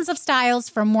thousands of styles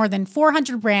from more than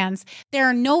 400 brands. There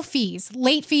are no fees,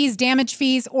 late fees, damage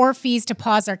fees, or fees to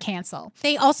pause or cancel.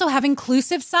 They also have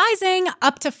inclusive sizing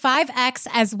up to 5X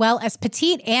as well as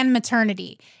petite and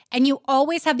maternity. And you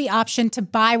always have the option to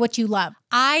buy what you love.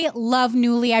 I love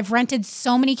Nuuly. I've rented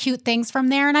so many cute things from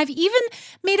there, and I've even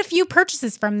made a few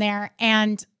purchases from there,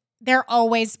 and they're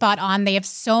always spot on. They have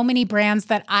so many brands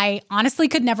that I honestly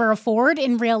could never afford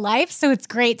in real life, so it's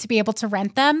great to be able to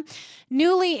rent them.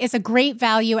 Nuuly is a great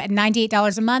value at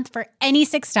 $98 a month for any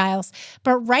 6 styles,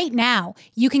 but right now,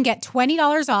 you can get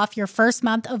 $20 off your first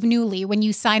month of Nuuly when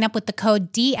you sign up with the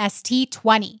code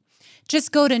DST20.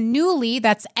 Just go to Nuuly,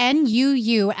 that's NUULY.com,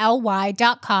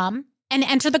 and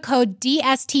enter the code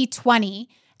DST20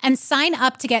 and sign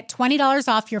up to get $20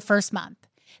 off your first month.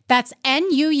 That's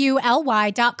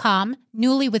NUULY.com,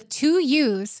 Nuuly with 2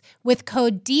 U's, with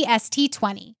code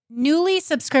DST20. Nuuly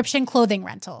subscription clothing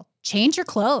rental. Change your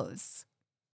clothes.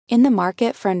 In the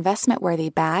market for investment-worthy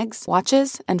bags,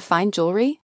 watches, and fine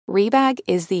jewelry, Rebag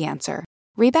is the answer.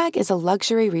 Rebag is a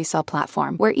luxury resale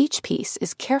platform where each piece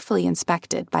is carefully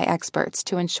inspected by experts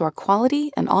to ensure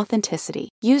quality and authenticity.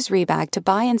 Use Rebag to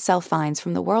buy and sell finds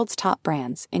from the world's top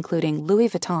brands, including Louis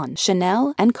Vuitton,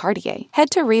 Chanel, and Cartier. Head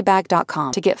to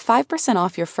Rebag.com to get 5%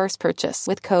 off your first purchase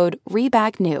with code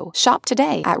REBAGNEW. Shop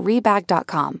today at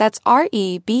Rebag.com. That's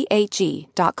REBAG.com.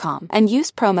 And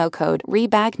use promo code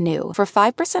REBAGNEW for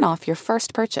 5% off your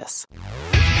first purchase.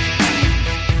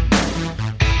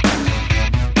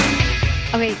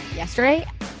 Okay, yesterday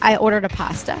I ordered a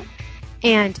pasta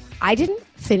and I didn't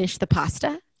finish the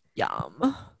pasta.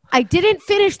 Yum. I didn't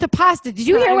finish the pasta. Did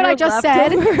you hear what I just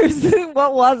said?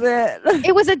 What was it?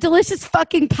 It was a delicious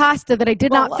fucking pasta that I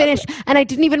did not finish. And I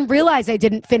didn't even realize I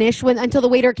didn't finish until the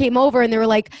waiter came over and they were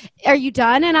like, "Are you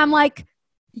done?" And I'm like,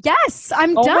 "Yes,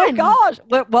 I'm done." Oh my gosh.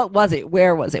 What was it?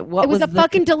 Where was it? It was a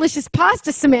fucking delicious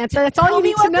pasta, Samantha. That's all you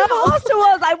need to know. Tell me what the pasta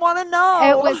was. I want to know.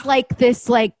 It was like this,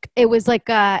 it was like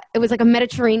a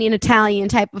Mediterranean Italian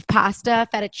type of pasta,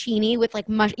 fettuccine with like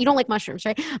you don't like mushrooms,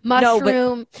 right?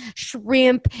 Mushroom,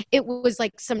 shrimp. It was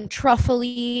like some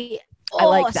truffle-y. I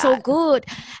like that. So good.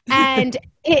 And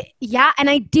and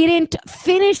I didn't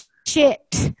finish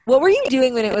it. What were you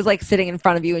doing when it was like sitting in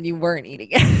front of you and you weren't eating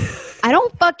it? I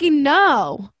don't fucking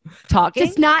know. Talking?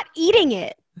 Just not eating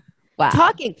it. Wow.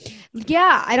 Talking.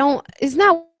 Yeah, I don't. Isn't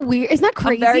that weird? Isn't that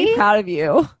crazy? I'm very proud of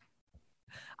you.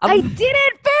 I didn't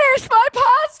finish my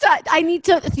pasta. I need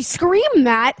to scream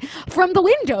that from the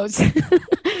windows.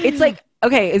 It's like,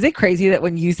 okay, is it crazy that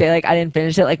when you say like I didn't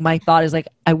finish it, like my thought is like,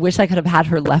 I wish I could have had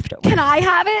her leftover. Can I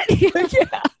have it?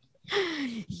 Yeah.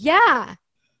 Yeah.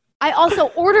 I also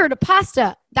ordered a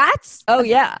pasta. That's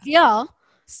deal.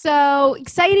 So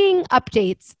exciting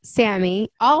updates, Sammy,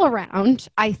 all around,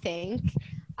 I think.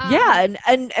 Yeah,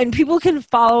 and people can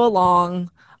follow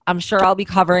along. I'm sure I'll be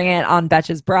covering it on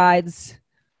Betches Brides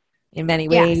in many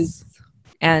ways.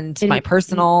 And my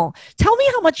personal. Tell me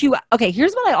how much you. Okay,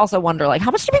 here's what I also wonder: like,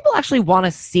 how much do people actually want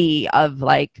to see of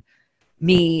like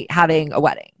me having a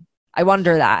wedding? I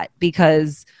wonder that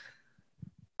because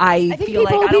I think feel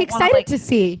people like will be excited to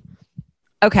see.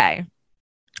 Okay,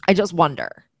 I just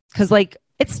wonder because like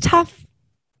it's tough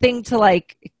thing to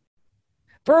like.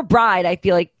 For a bride, I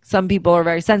feel like some people are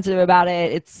very sensitive about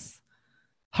it. It's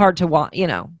hard to want, I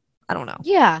don't know.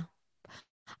 Yeah.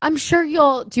 I'm sure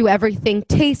you'll do everything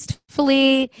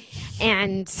tastefully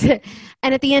and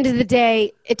at the end of the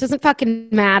day, it doesn't fucking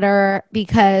matter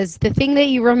because the thing that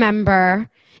you remember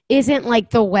isn't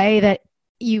like the way that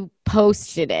you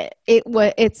posted it.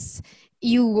 It's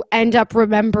you end up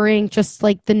remembering just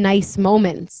like the nice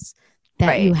moments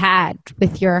that you had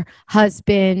with your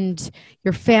husband,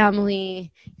 your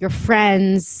family, your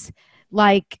friends,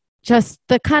 like just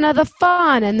the kind of the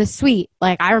fun and the sweet.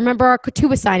 Like I remember our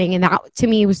Katuba signing and that to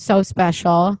me was so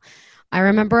special. I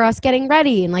remember us getting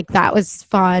ready and like that was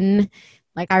fun.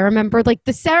 Like I remember like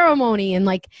the ceremony and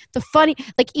like the funny,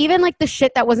 like even like the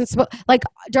shit that wasn't supposed, like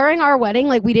during our wedding,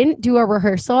 like we didn't do a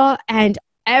rehearsal and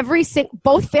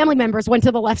both family members went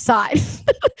to the left side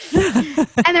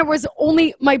and there was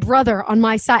only my brother on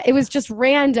my side. It was just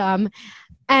random.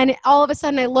 And all of a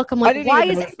sudden I look, I'm like, why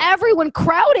is everyone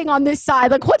crowding on this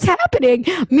side? Like what's happening?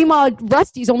 Meanwhile,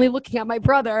 Rusty's only looking at my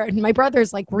brother and my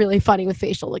brother's like really funny with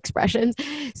facial expressions.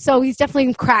 So he's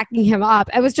definitely cracking him up.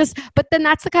 I was just, but then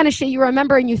that's the kind of shit you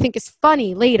remember and you think is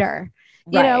funny later.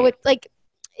 You know, it's like,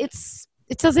 it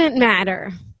doesn't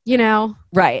matter.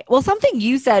 Right. Well, something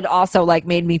you said also like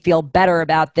made me feel better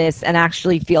about this and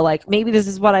actually feel like maybe this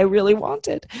is what I really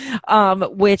wanted,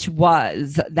 which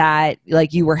was that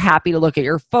like you were happy to look at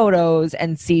your photos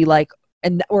and see like,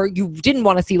 or you didn't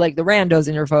want to see like the randos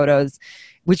in your photos,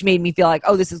 which made me feel like,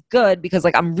 oh, this is good because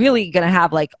like I'm really going to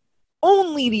have like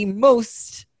only the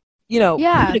most,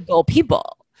 critical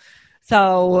people.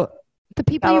 So the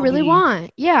people you really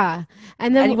want. Yeah.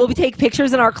 And then will we take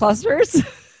pictures in our clusters?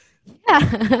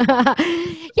 Yeah.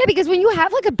 Yeah, because when you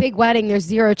have like a big wedding, there's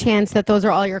zero chance that those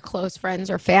are all your close friends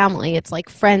or family. It's like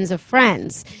friends of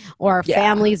friends or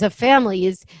families of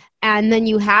families. And then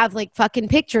you have like fucking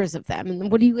pictures of them.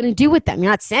 And what are you going to do with them?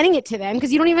 You're not sending it to them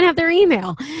because you don't even have their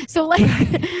email. So like,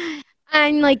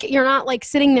 and like, you're not like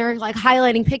sitting there like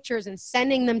highlighting pictures and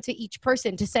sending them to each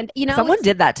person to send, Someone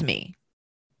did that to me.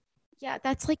 Yeah,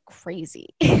 that's like crazy.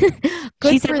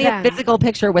 She sent me a physical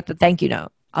picture with the thank you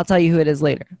note. I'll tell you who it is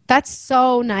later. That's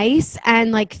so nice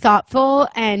and like thoughtful.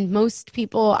 And most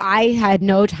people, I had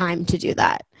no time to do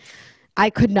that.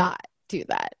 I could not do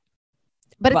that.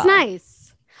 But it's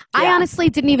nice. Yeah. I honestly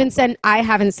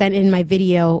haven't sent in my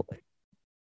video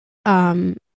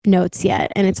notes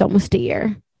yet. And it's almost a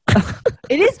year.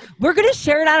 It is. We're going to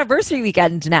share an anniversary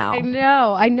weekend now.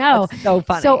 I know. That's so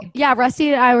funny. So yeah,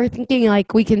 Rusty and I were thinking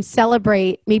like we can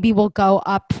celebrate. Maybe we'll go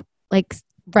up, like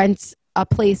rent a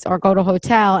place or go to a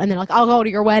hotel and then like I'll go to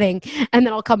your wedding and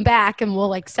then I'll come back and we'll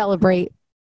like celebrate.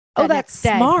 Oh, that's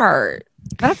smart.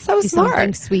 That's so smart.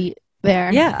 Something sweet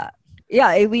there. Yeah.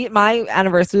 Yeah. My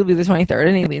anniversary will be the 23rd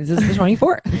and Aileen's is the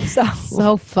 24th.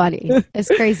 So funny. It's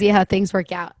crazy how things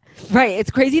work out. Right.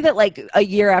 It's crazy that like a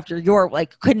year after your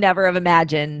like could never have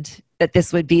imagined that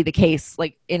this would be the case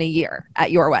like in a year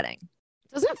at your wedding.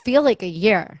 It doesn't feel like a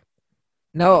year.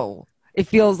 No. It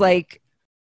feels like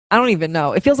I don't even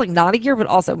know. It feels like not a year, but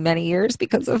also many years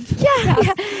because of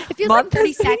It feels like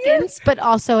 30 seconds, but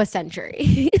also a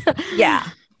century. Yeah,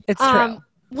 it's true.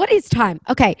 What is time?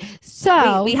 Okay,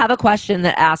 so we have a question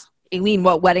that asks Aileen,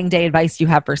 "What wedding day advice do you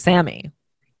have for Sammy?"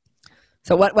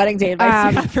 So, what wedding day advice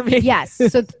do you have for me? Yes.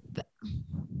 So,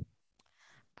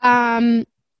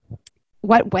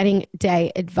 what wedding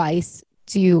day advice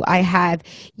do I have?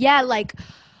 Yeah, like.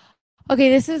 Okay,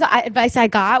 this is advice I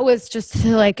got was just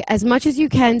to like, as much as you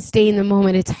can, stay in the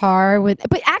moment. It's hard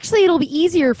but actually it'll be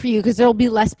easier for you because there'll be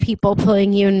less people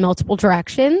pulling you in multiple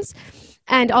directions.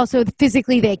 And also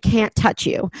physically they can't touch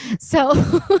you. So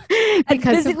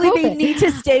because physically they need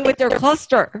to stay with their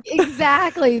cluster.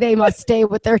 Exactly. They must stay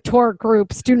with their tour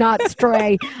groups. Do not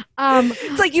stray.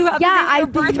 It's like you have a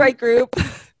birthright group.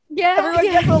 Yeah, everyone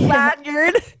gets a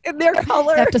lanyard in their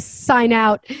color. You have to sign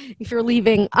out if you're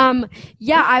leaving. I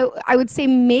would say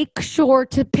make sure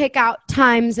to pick out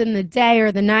times in the day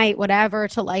or the night, whatever,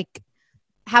 to like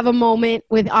have a moment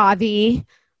with Avi,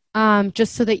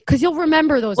 just so that because you'll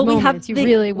remember those moments. You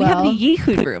really will. We have the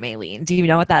Yichud room, Aileen. Do you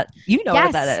know what that? You know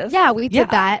what that is? Yeah, we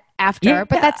did that after,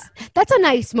 but that's a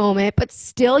nice moment. But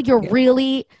still, you're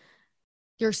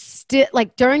still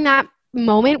like during that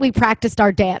moment we practiced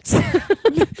our dance.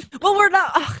 Well, we're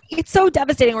not. It's so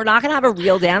devastating. We're not going to have a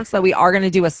real dance, though. We are going to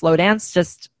do a slow dance,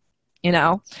 just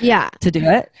Yeah. to do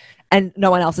it, and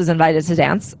no one else is invited to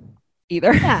dance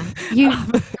either. Yeah.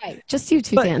 Right. Just you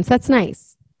two dance. That's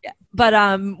nice. Yeah. But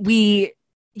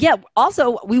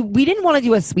also we didn't want to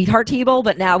do a sweetheart table,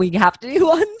 but now we have to do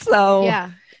one. So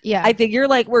Yeah. I figure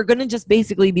like we're going to just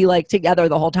basically be like together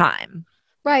the whole time.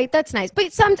 Right. That's nice.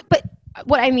 But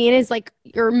what I mean is like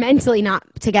you're mentally not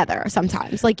together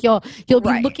sometimes. Like you'll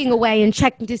be looking away and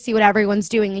checking to see what everyone's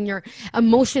doing, and your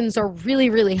emotions are really,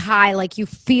 really high. Like you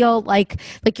feel like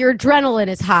your adrenaline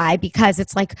is high because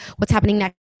it's like what's happening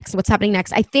next? What's happening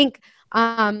next? I think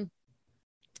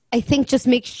just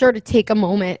make sure to take a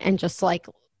moment and just like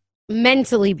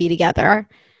mentally be together.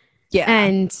 Yeah.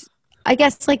 And I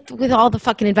guess like with all the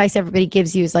fucking advice everybody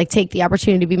gives you is like take the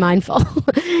opportunity to be mindful.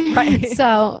 Right.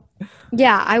 So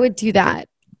yeah, I would do that.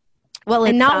 Well,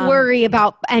 and not worry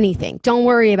about anything. Don't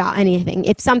worry about anything.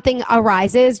 If something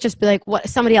arises, just be like, what?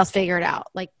 Somebody else figure it out.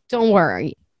 Like, don't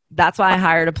worry. That's why I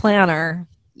hired a planner.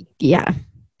 Yeah.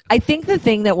 I think the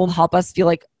thing that will help us feel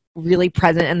like really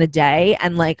present in the day,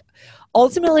 and like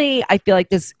ultimately I feel like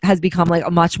this has become like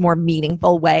a much more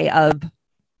meaningful way of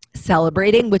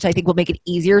celebrating, which I think will make it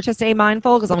easier to stay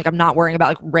mindful because I'm not worrying about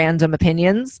like random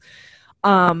opinions.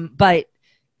 But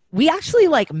we actually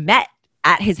like met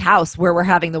at his house where we're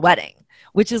having the wedding,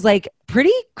 which is like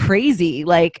pretty crazy.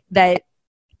 Like that,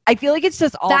 I feel like it's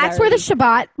just all. That's where the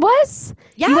Shabbat was.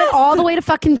 Yes. You went all the way to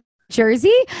fucking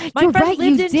Jersey. My friend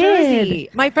lived in Jersey.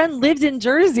 My friend lived in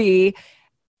Jersey,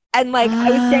 and like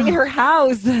I was staying at her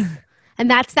house. And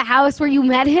that's the house where you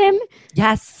met him?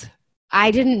 Yes. I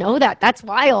didn't know that. That's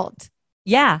wild.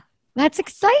 Yeah. That's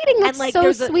exciting. That's like,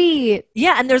 so sweet.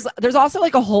 Yeah, and there's also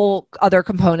like a whole other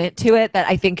component to it that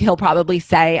I think he'll probably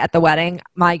say at the wedding,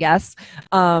 my guess,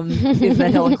 is that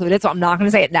he'll include it. So I'm not going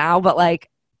to say it now, but like,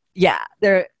 yeah,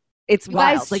 it's you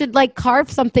wild. guys should like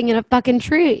carve something in a fucking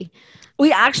tree.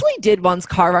 We actually did once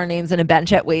carve our names in a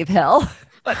bench at Wave Hill.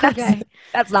 But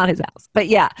that's not his house. But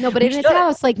yeah. No, but in his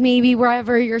house, like maybe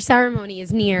wherever your ceremony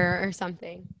is near or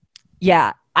something.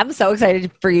 Yeah. I'm so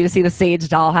excited for you to see the Sage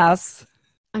dollhouse.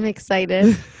 I'm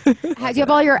excited. Do you have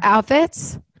all your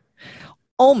outfits?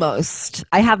 Almost.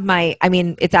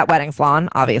 It's at Wedding Salon,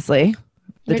 obviously.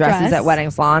 The dress is at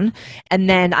Wedding Salon. And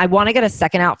then I want to get a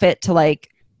second outfit to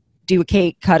like do a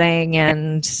cake cutting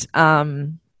and,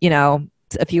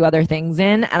 a few other things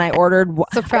in. And I ordered one.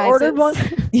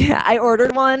 Yeah, I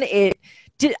ordered one. I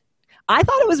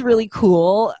thought it was really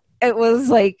cool. It was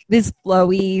like this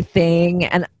flowy thing,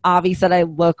 and Avi said I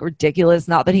look ridiculous.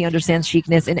 Not that he understands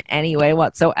chicness in any way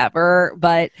whatsoever,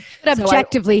 but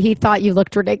objectively, he thought you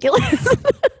looked ridiculous.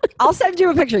 I'll send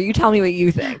you a picture. You tell me what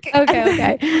you think.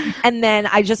 Okay. And then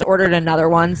I just ordered another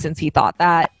one since he thought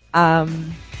that.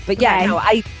 But yeah, no,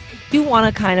 I do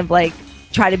want to kind of like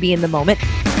try to be in the moment.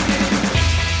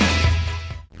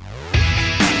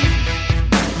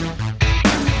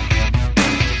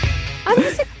 I'm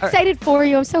just excited for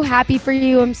you. I'm so happy for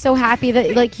you. I'm so happy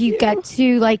that like you get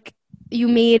to like you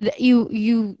made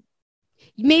you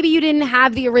maybe you didn't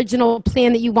have the original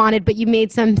plan that you wanted, but you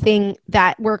made something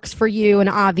that works for you and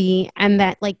Avi, and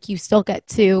that like you still get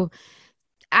to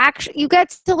you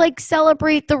get to like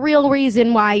celebrate the real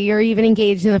reason why you're even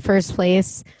engaged in the first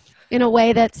place in a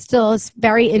way that still is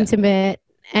very intimate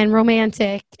and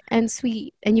romantic and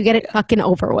sweet, and you get it fucking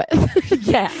over with.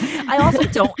 Yeah. I also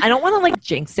don't want to like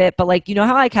jinx it, but like, you know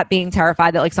how I kept being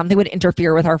terrified that like something would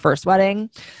interfere with our first wedding?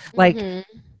 Like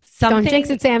something. Don't jinx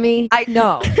it, Sammy. I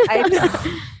know.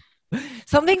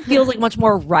 Something feels like much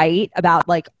more right about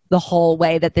like the whole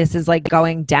way that this is like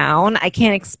going down. I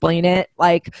can't explain it.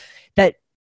 Like that.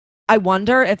 I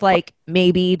wonder if like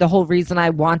maybe the whole reason I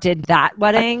wanted that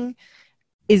wedding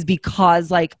is because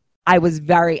like I was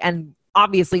and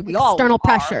obviously we all external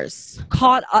pressures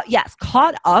caught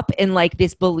up in like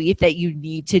this belief that you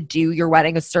need to do your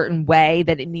wedding a certain way,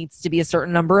 that it needs to be a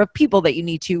certain number of people, that you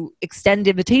need to extend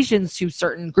invitations to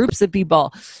certain groups of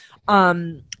people.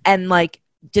 And like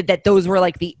that those were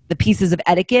like the pieces of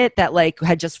etiquette that like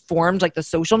had just formed like the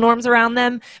social norms around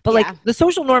them. But like the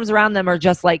social norms around them are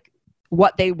just like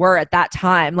what they were at that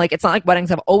time. Like it's not like weddings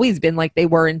have always been like they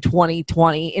were in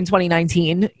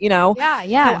 2019, you know?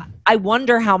 Yeah. So I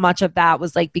wonder how much of that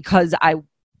was like because I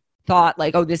thought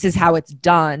like, oh, this is how it's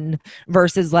done,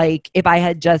 versus like if I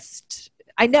had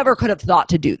I never could have thought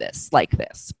to do this like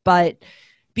this. But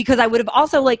because I would have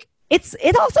also like,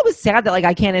 it also was sad that like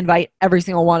I can't invite every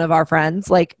single one of our friends.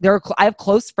 Like I have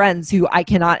close friends who I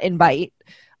cannot invite,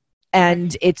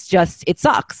 and it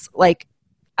sucks. Like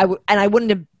I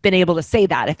wouldn't have been able to say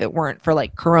that if it weren't for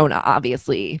like Corona,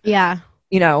 obviously. Yeah.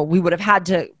 you know, we would have had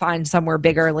to find somewhere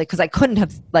bigger, like, because I couldn't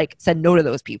have like said no to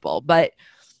those people. But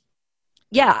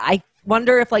yeah, I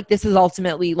wonder if like this is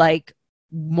ultimately like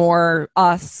more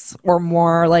us or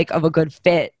more like of a good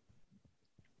fit.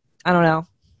 I don't know.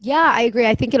 Yeah, I agree.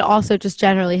 I think it also just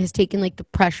generally has taken like the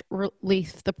pressure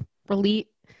relieved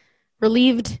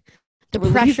the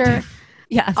pressure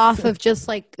yes. off of just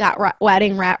like that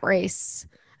wedding rat race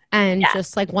and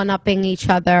just like one-upping each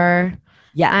other.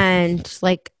 Yeah. And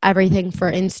like everything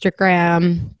for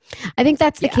Instagram. I think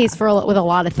that's the case with a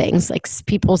lot of things, like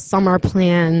people's summer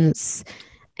plans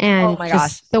and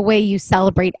just the way you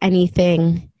celebrate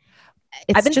anything.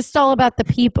 It's just all about the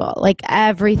people. Like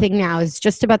everything now is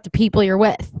just about the people you're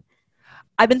with.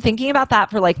 I've been thinking about that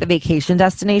for like the vacation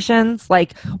destinations.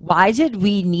 Like, why did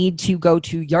we need to go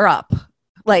to Europe?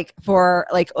 Like for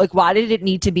like why did it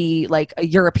need to be like a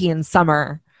European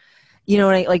summer? You know,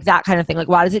 like that kind of thing. Like,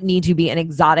 why does it need to be an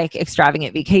exotic,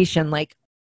 extravagant vacation, like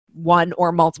one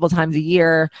or multiple times a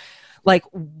year? Like,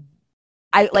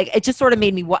 it just sort of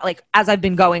made me like, as I've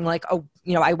been going, like, oh,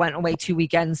 you know, I went away 2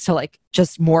 weekends to like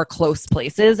just more close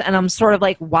places. And I'm sort of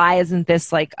like, why isn't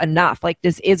this like enough? Like,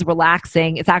 this is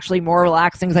relaxing. It's actually more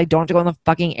relaxing because I don't have to go in the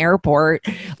fucking airport.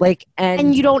 Like,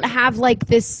 and you don't have like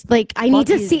this, like, I need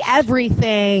to see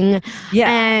everything.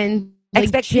 Yeah. And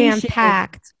like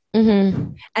jam-packed.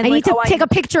 Mm-hmm. And I need to take a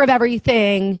picture of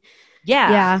everything.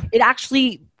 Yeah. It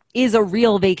actually is a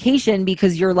real vacation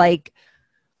because you're like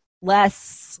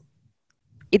less,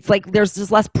 it's like there's just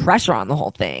less pressure on the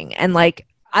whole thing. And like,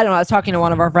 I don't know, I was talking to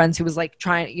one of our friends who was like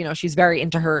trying, you know, she's very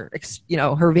into her, you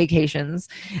know, her vacations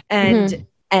and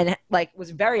like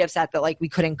was very upset that like we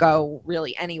couldn't go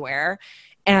really anywhere.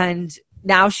 And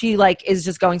now she like is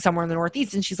just going somewhere in the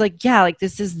Northeast and she's like, yeah, like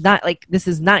this is not like, this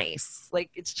is nice.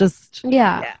 Like, it's just,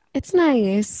 it's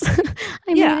nice.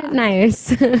 I made it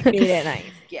nice. Made it nice.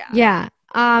 Yeah. Yeah.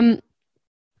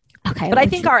 Okay. But I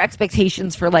think our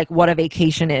expectations for like what a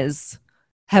vacation is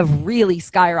have really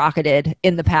skyrocketed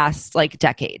in the past like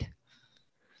decade.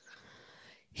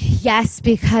 Yes,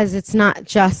 because it's not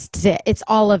just it. It's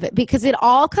all of it. Because it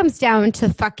all comes down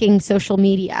to fucking social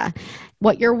media.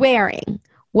 What you're wearing,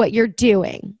 what you're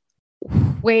doing,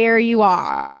 where you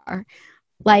are,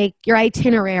 like your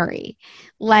itinerary.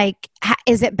 Like,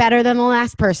 is it better than the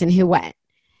last person who went?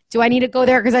 Do I need to go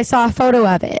there because I saw a photo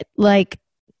of it? Like,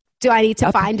 do I need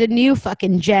to find a new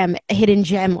fucking gem, a hidden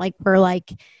gem, like we're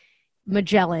like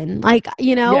Magellan, like,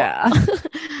 you know?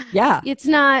 Yeah. It's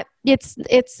not,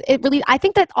 it really, I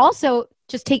think that also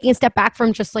just taking a step back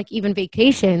from just like even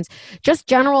vacations, just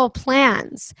general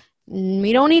plans.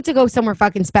 We don't need to go somewhere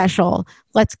fucking special.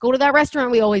 Let's go to that restaurant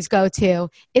we always go to.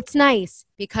 It's nice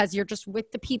because you're just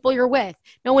with the people you're with.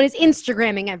 No one is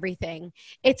Instagramming everything.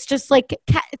 It's just like,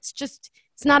 it's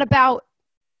not about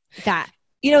that.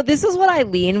 You know, this is what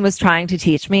Eileen was trying to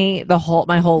teach me my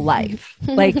whole life.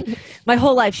 Like, my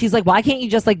whole life, she's like, why can't you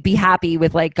just, like, be happy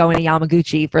with, like, going to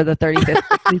Yamaguchi for the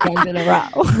 35th weekend in a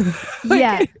row?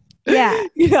 Like, yeah.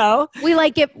 You know? We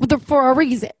like it for a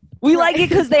reason. We like it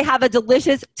because they have a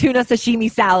delicious tuna sashimi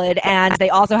salad and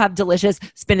they also have delicious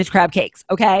spinach crab cakes,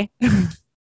 okay?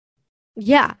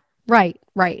 Yeah, right.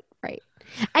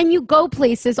 And you go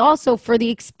places also for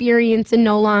the experience and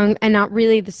not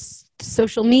really the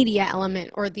social media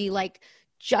element or the like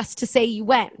just to say you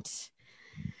went.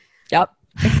 Yep.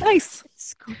 It's nice.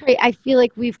 It's great. I feel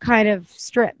like we've kind of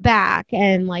stripped back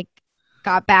and like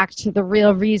got back to the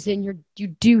real reason you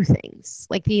do things,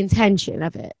 like the intention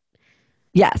of it.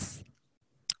 Yes.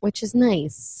 Which is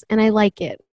nice. And I like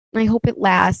it. I hope it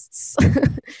lasts.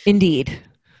 Indeed.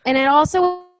 And it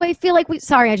also, I feel like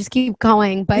sorry, I just keep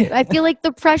going, but I feel like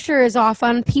the pressure is off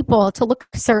on people to look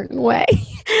a certain way.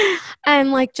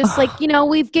 And like, just like, you know,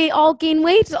 we've all gained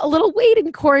a little weight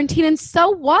in quarantine. And so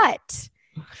what?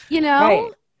 You know?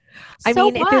 Right. I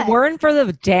mean, if it weren't for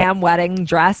the damn wedding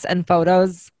dress and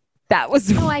photos, that was,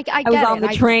 I was on the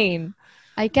train.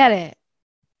 I get it.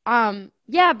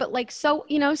 Yeah, but like, so,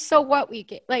 you know, so what we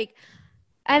get, like,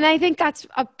 and I think that's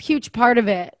a huge part of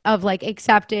it, of like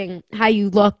accepting how you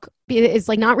look is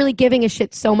like not really giving a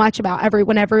shit so much about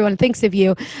everyone thinks of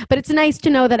you, but it's nice to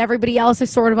know that everybody else is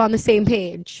sort of on the same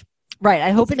page. Right.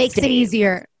 I hope it makes it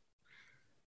easier.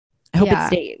 I hope it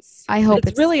stays. I hope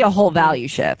it's really a whole value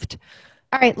shift.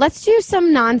 All right, let's do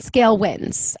some non-scale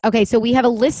wins. Okay, so we have a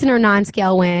listener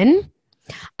non-scale win.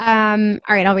 All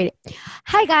right, I'll read it.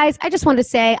 Hi, guys. I just wanted to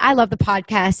say I love the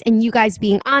podcast and you guys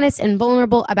being honest and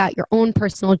vulnerable about your own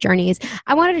personal journeys.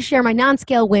 I wanted to share my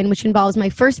non-scale win, which involves my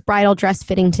first bridal dress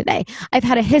fitting today. I've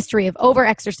had a history of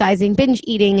over-exercising, binge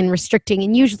eating, and restricting,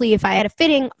 and usually if I had a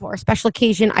fitting or a special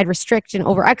occasion, I'd restrict and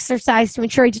over-exercise to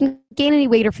ensure I didn't gain any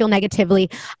weight or feel negatively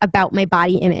about my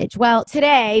body image. Well,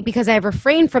 today, because I have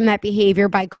refrained from that behavior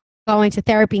by going to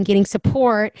therapy and getting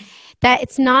support, that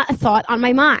it's not a thought on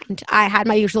my mind. I had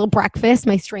my usual breakfast,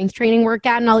 my strength training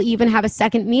workout, and I'll even have a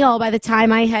second meal by the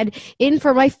time I head in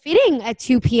for my fitting at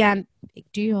 2 p.m. Big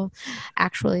deal,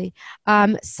 actually.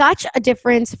 Such a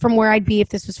difference from where I'd be if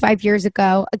this was 5 years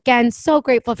ago. Again, so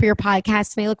grateful for your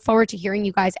podcast, and I look forward to hearing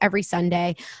you guys every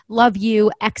Sunday. Love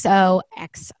you, XOXO.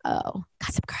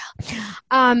 Gossip Girl.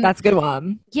 That's a good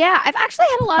one. Yeah, I've actually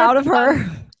had a lot Proud of her.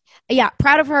 Yeah,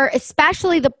 proud of her,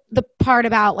 especially the part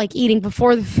about like eating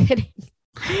before the fitting.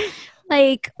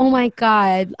 Like, oh my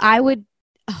God, I would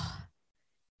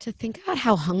to think about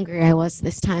how hungry I was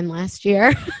this time last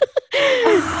year.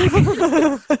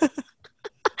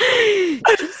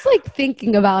 Just like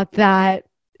thinking about that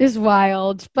is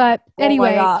wild. But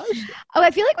anyway,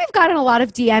 I feel like we've gotten a lot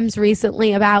of DMs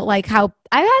recently about like how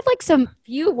I've had like some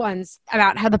few ones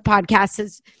about how the podcast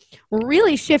has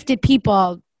really shifted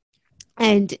people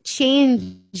and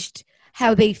changed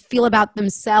how they feel about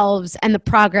themselves and the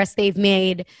progress they've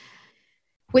made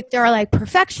with their like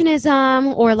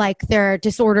perfectionism or like their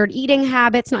disordered eating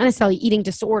habits, not necessarily eating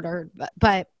disorder,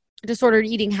 but disordered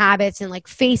eating habits, and like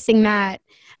facing that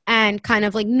and kind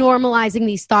of like normalizing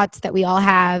these thoughts that we all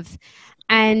have.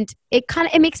 And it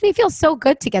makes me feel so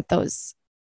good to get those,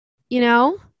 you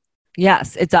know?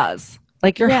 Yes, it does.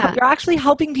 Like you're actually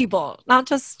helping people, not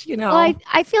just, you know. Well,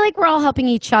 I feel like we're all helping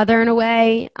each other in a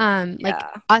way. Like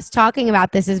us talking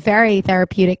about this is very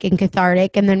therapeutic and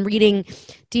cathartic. And then reading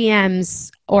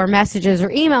DMs or messages or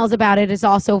emails about it is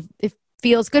also, it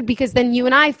feels good because then you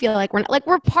and I feel like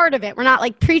we're part of it. We're not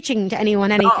like preaching to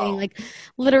anyone anything. Like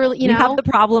literally, you know. We have the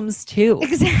problems too.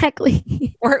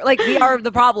 Exactly. Or like we are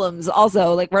the problems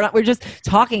also. Like we're just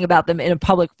talking about them in a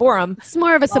public forum. It's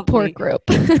more of a support group.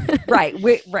 Right.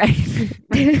 Right.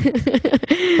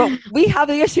 But we have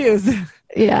the issues.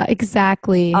 Yeah,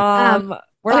 exactly. We're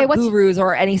not gurus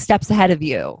or any steps ahead of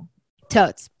you.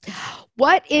 Totes.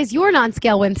 What is your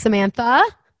non-scale win, Samantha?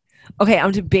 Okay,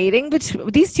 I'm debating, but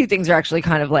these two things are actually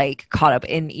kind of like caught up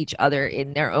in each other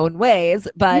in their own ways.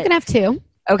 But you can have two.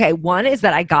 Okay, one is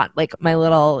that I got like my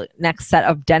little next set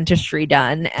of dentistry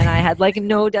done, and I had like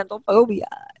no dental phobia.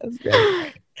 It was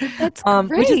great. That's great.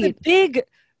 Which is a big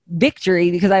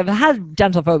victory because I've had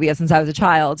dental phobia since I was a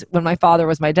child when my father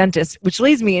was my dentist, which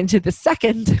leads me into the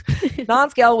second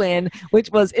non-scale win, which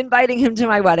was inviting him to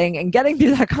my wedding and getting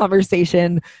through that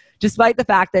conversation, despite the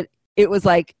fact that it was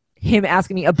like him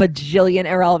asking me a bajillion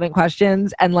irrelevant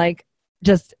questions and like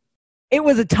just it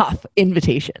was a tough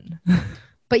invitation.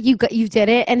 But you did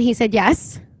it and he said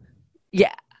yes?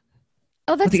 Yeah.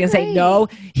 Oh, that's was he gonna say no?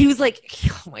 He was like,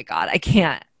 oh my God, I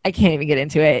can't even get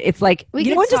into it. It's like we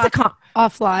can talk just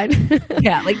offline.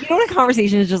 Yeah, like you know when a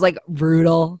conversation is just like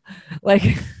brutal?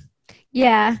 Like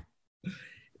yeah.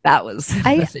 That was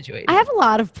the situation. I have a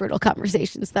lot of brutal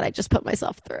conversations that I just put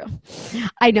myself through.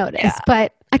 I noticed,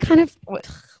 but I kind of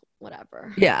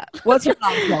whatever. Yeah. What's your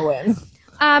non-scale win?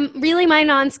 Really my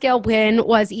non-scale win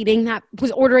was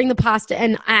ordering the pasta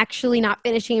and actually not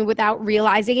finishing it without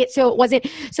realizing it. So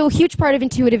a huge part of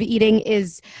intuitive eating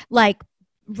is like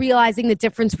realizing the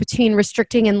difference between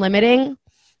restricting and limiting,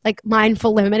 like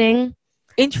mindful limiting.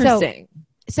 Interesting.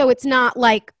 So it's not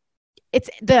like, it's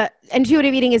the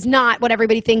intuitive eating is not what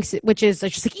everybody thinks, which is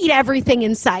just like eat everything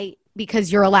in sight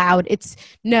because you're allowed. It's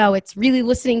really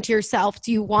listening to yourself.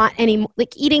 Do you want any,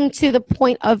 like eating to the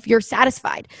point of you're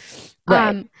satisfied?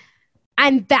 Right.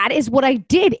 And that is what I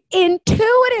did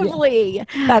intuitively. Yeah.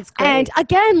 That's great. And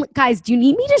again, guys, do you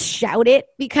need me to shout it?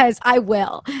 Because I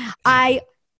will. I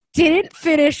didn't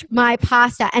finish my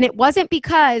pasta. And it wasn't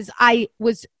because I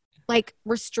was like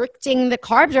restricting the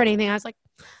carbs or anything. I was like,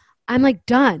 I'm like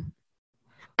done.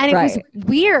 And it was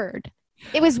weird.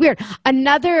 It was weird.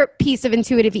 Another piece of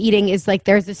intuitive eating is like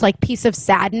there's this like piece of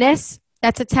sadness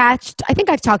that's attached. I think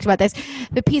I've talked about this.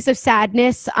 The piece of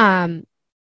sadness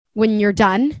when you're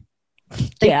done.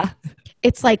 Like,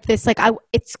 it's like this, like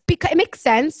it's because it makes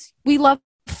sense. We love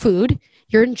food.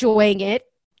 You're enjoying it.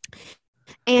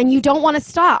 And you don't want to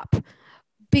stop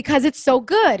because it's so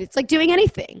good. It's like doing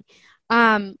anything.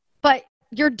 But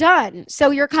you're done.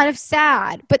 So you're kind of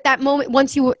sad. But that moment,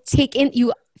 once you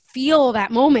you feel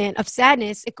that moment of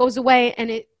sadness, it goes away and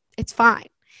it's fine.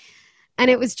 And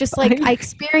it was just like, I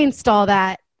experienced all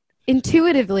that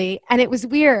intuitively, and it was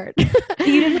weird. You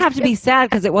didn't have to be sad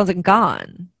because it wasn't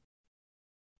gone.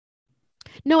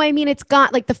 No, I mean, it's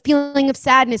got like the feeling of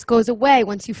sadness goes away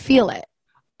once you feel it.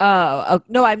 Oh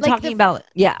no, I'm Like talking about,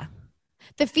 yeah.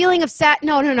 The feeling of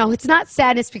no, it's not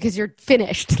sadness because you're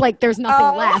finished. Like there's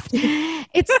nothing left.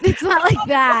 It's not like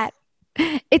that.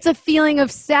 It's a feeling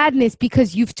of sadness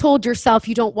because you've told yourself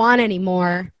you don't want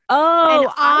anymore.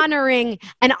 Oh,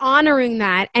 and honoring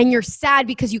that, and you're sad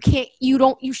because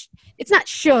it's not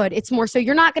should, it's more so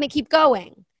you're not going to keep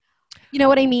going. You know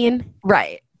what I mean?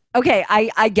 Right. Okay,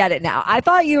 I get it now. I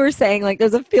thought you were saying like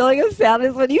there's a feeling of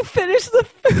sadness when you finish the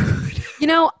food. You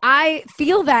know, I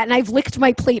feel that, and I've licked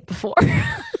my plate before.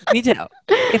 Me too.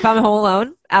 If I'm home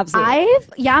alone, absolutely.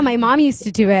 My mom used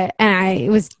to do it, and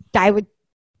I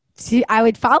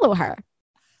would follow her.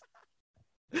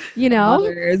 You know?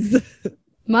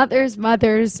 Mothers.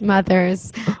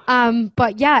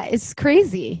 But yeah, it's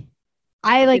crazy.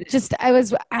 I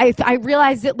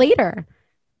realized it later,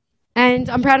 and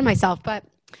I'm proud of myself, but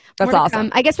that's awesome.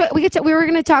 I guess we were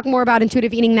going to talk more about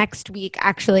intuitive eating next week,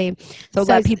 actually. So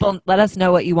let us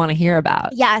know what you want to hear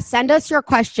about. Yeah, send us your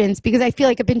questions because I feel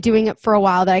like I've been doing it for a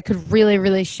while that I could really,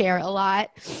 really share a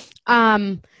lot.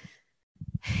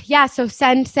 Yeah, so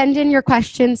send in your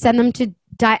questions. Send them to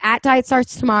at Diet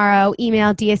Starts Tomorrow.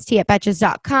 Email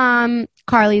dst@betches.com.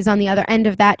 Carly's on the other end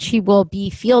of that. She will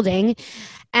be fielding.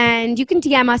 And you can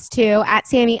DM us too, at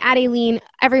Sammy, at Aileen.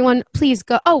 Everyone, please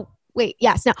go. Oh, wait.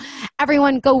 Yes. No.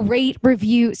 Everyone go rate,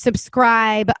 review,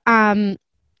 subscribe to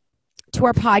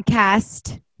our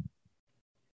podcast.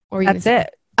 That's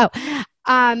it.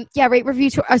 Yeah. Rate,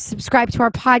 review, subscribe to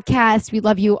our podcast. We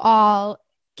love you all.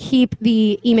 Keep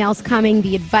the emails coming,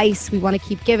 the advice. We want to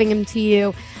keep giving them to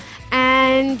you.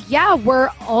 And yeah, we're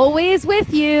always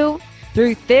with you.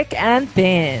 Through thick and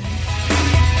thin.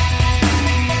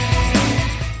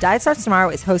 Diet Starts Tomorrow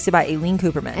is hosted by Aileen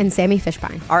Cooperman and Sammy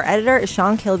Fishbein. Our editor is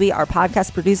Sean Kilby. Our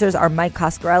podcast producers are Mike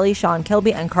Coscarelli, Sean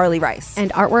Kilby, and Carly Rice.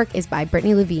 And artwork is by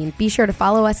Brittany Levine. Be sure to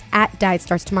follow us at Diet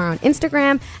Starts Tomorrow on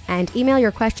Instagram and email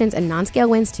your questions and non-scale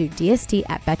wins to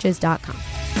dst@betches.com.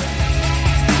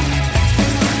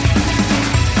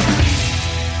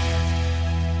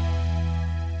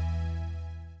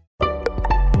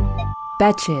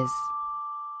 Betches.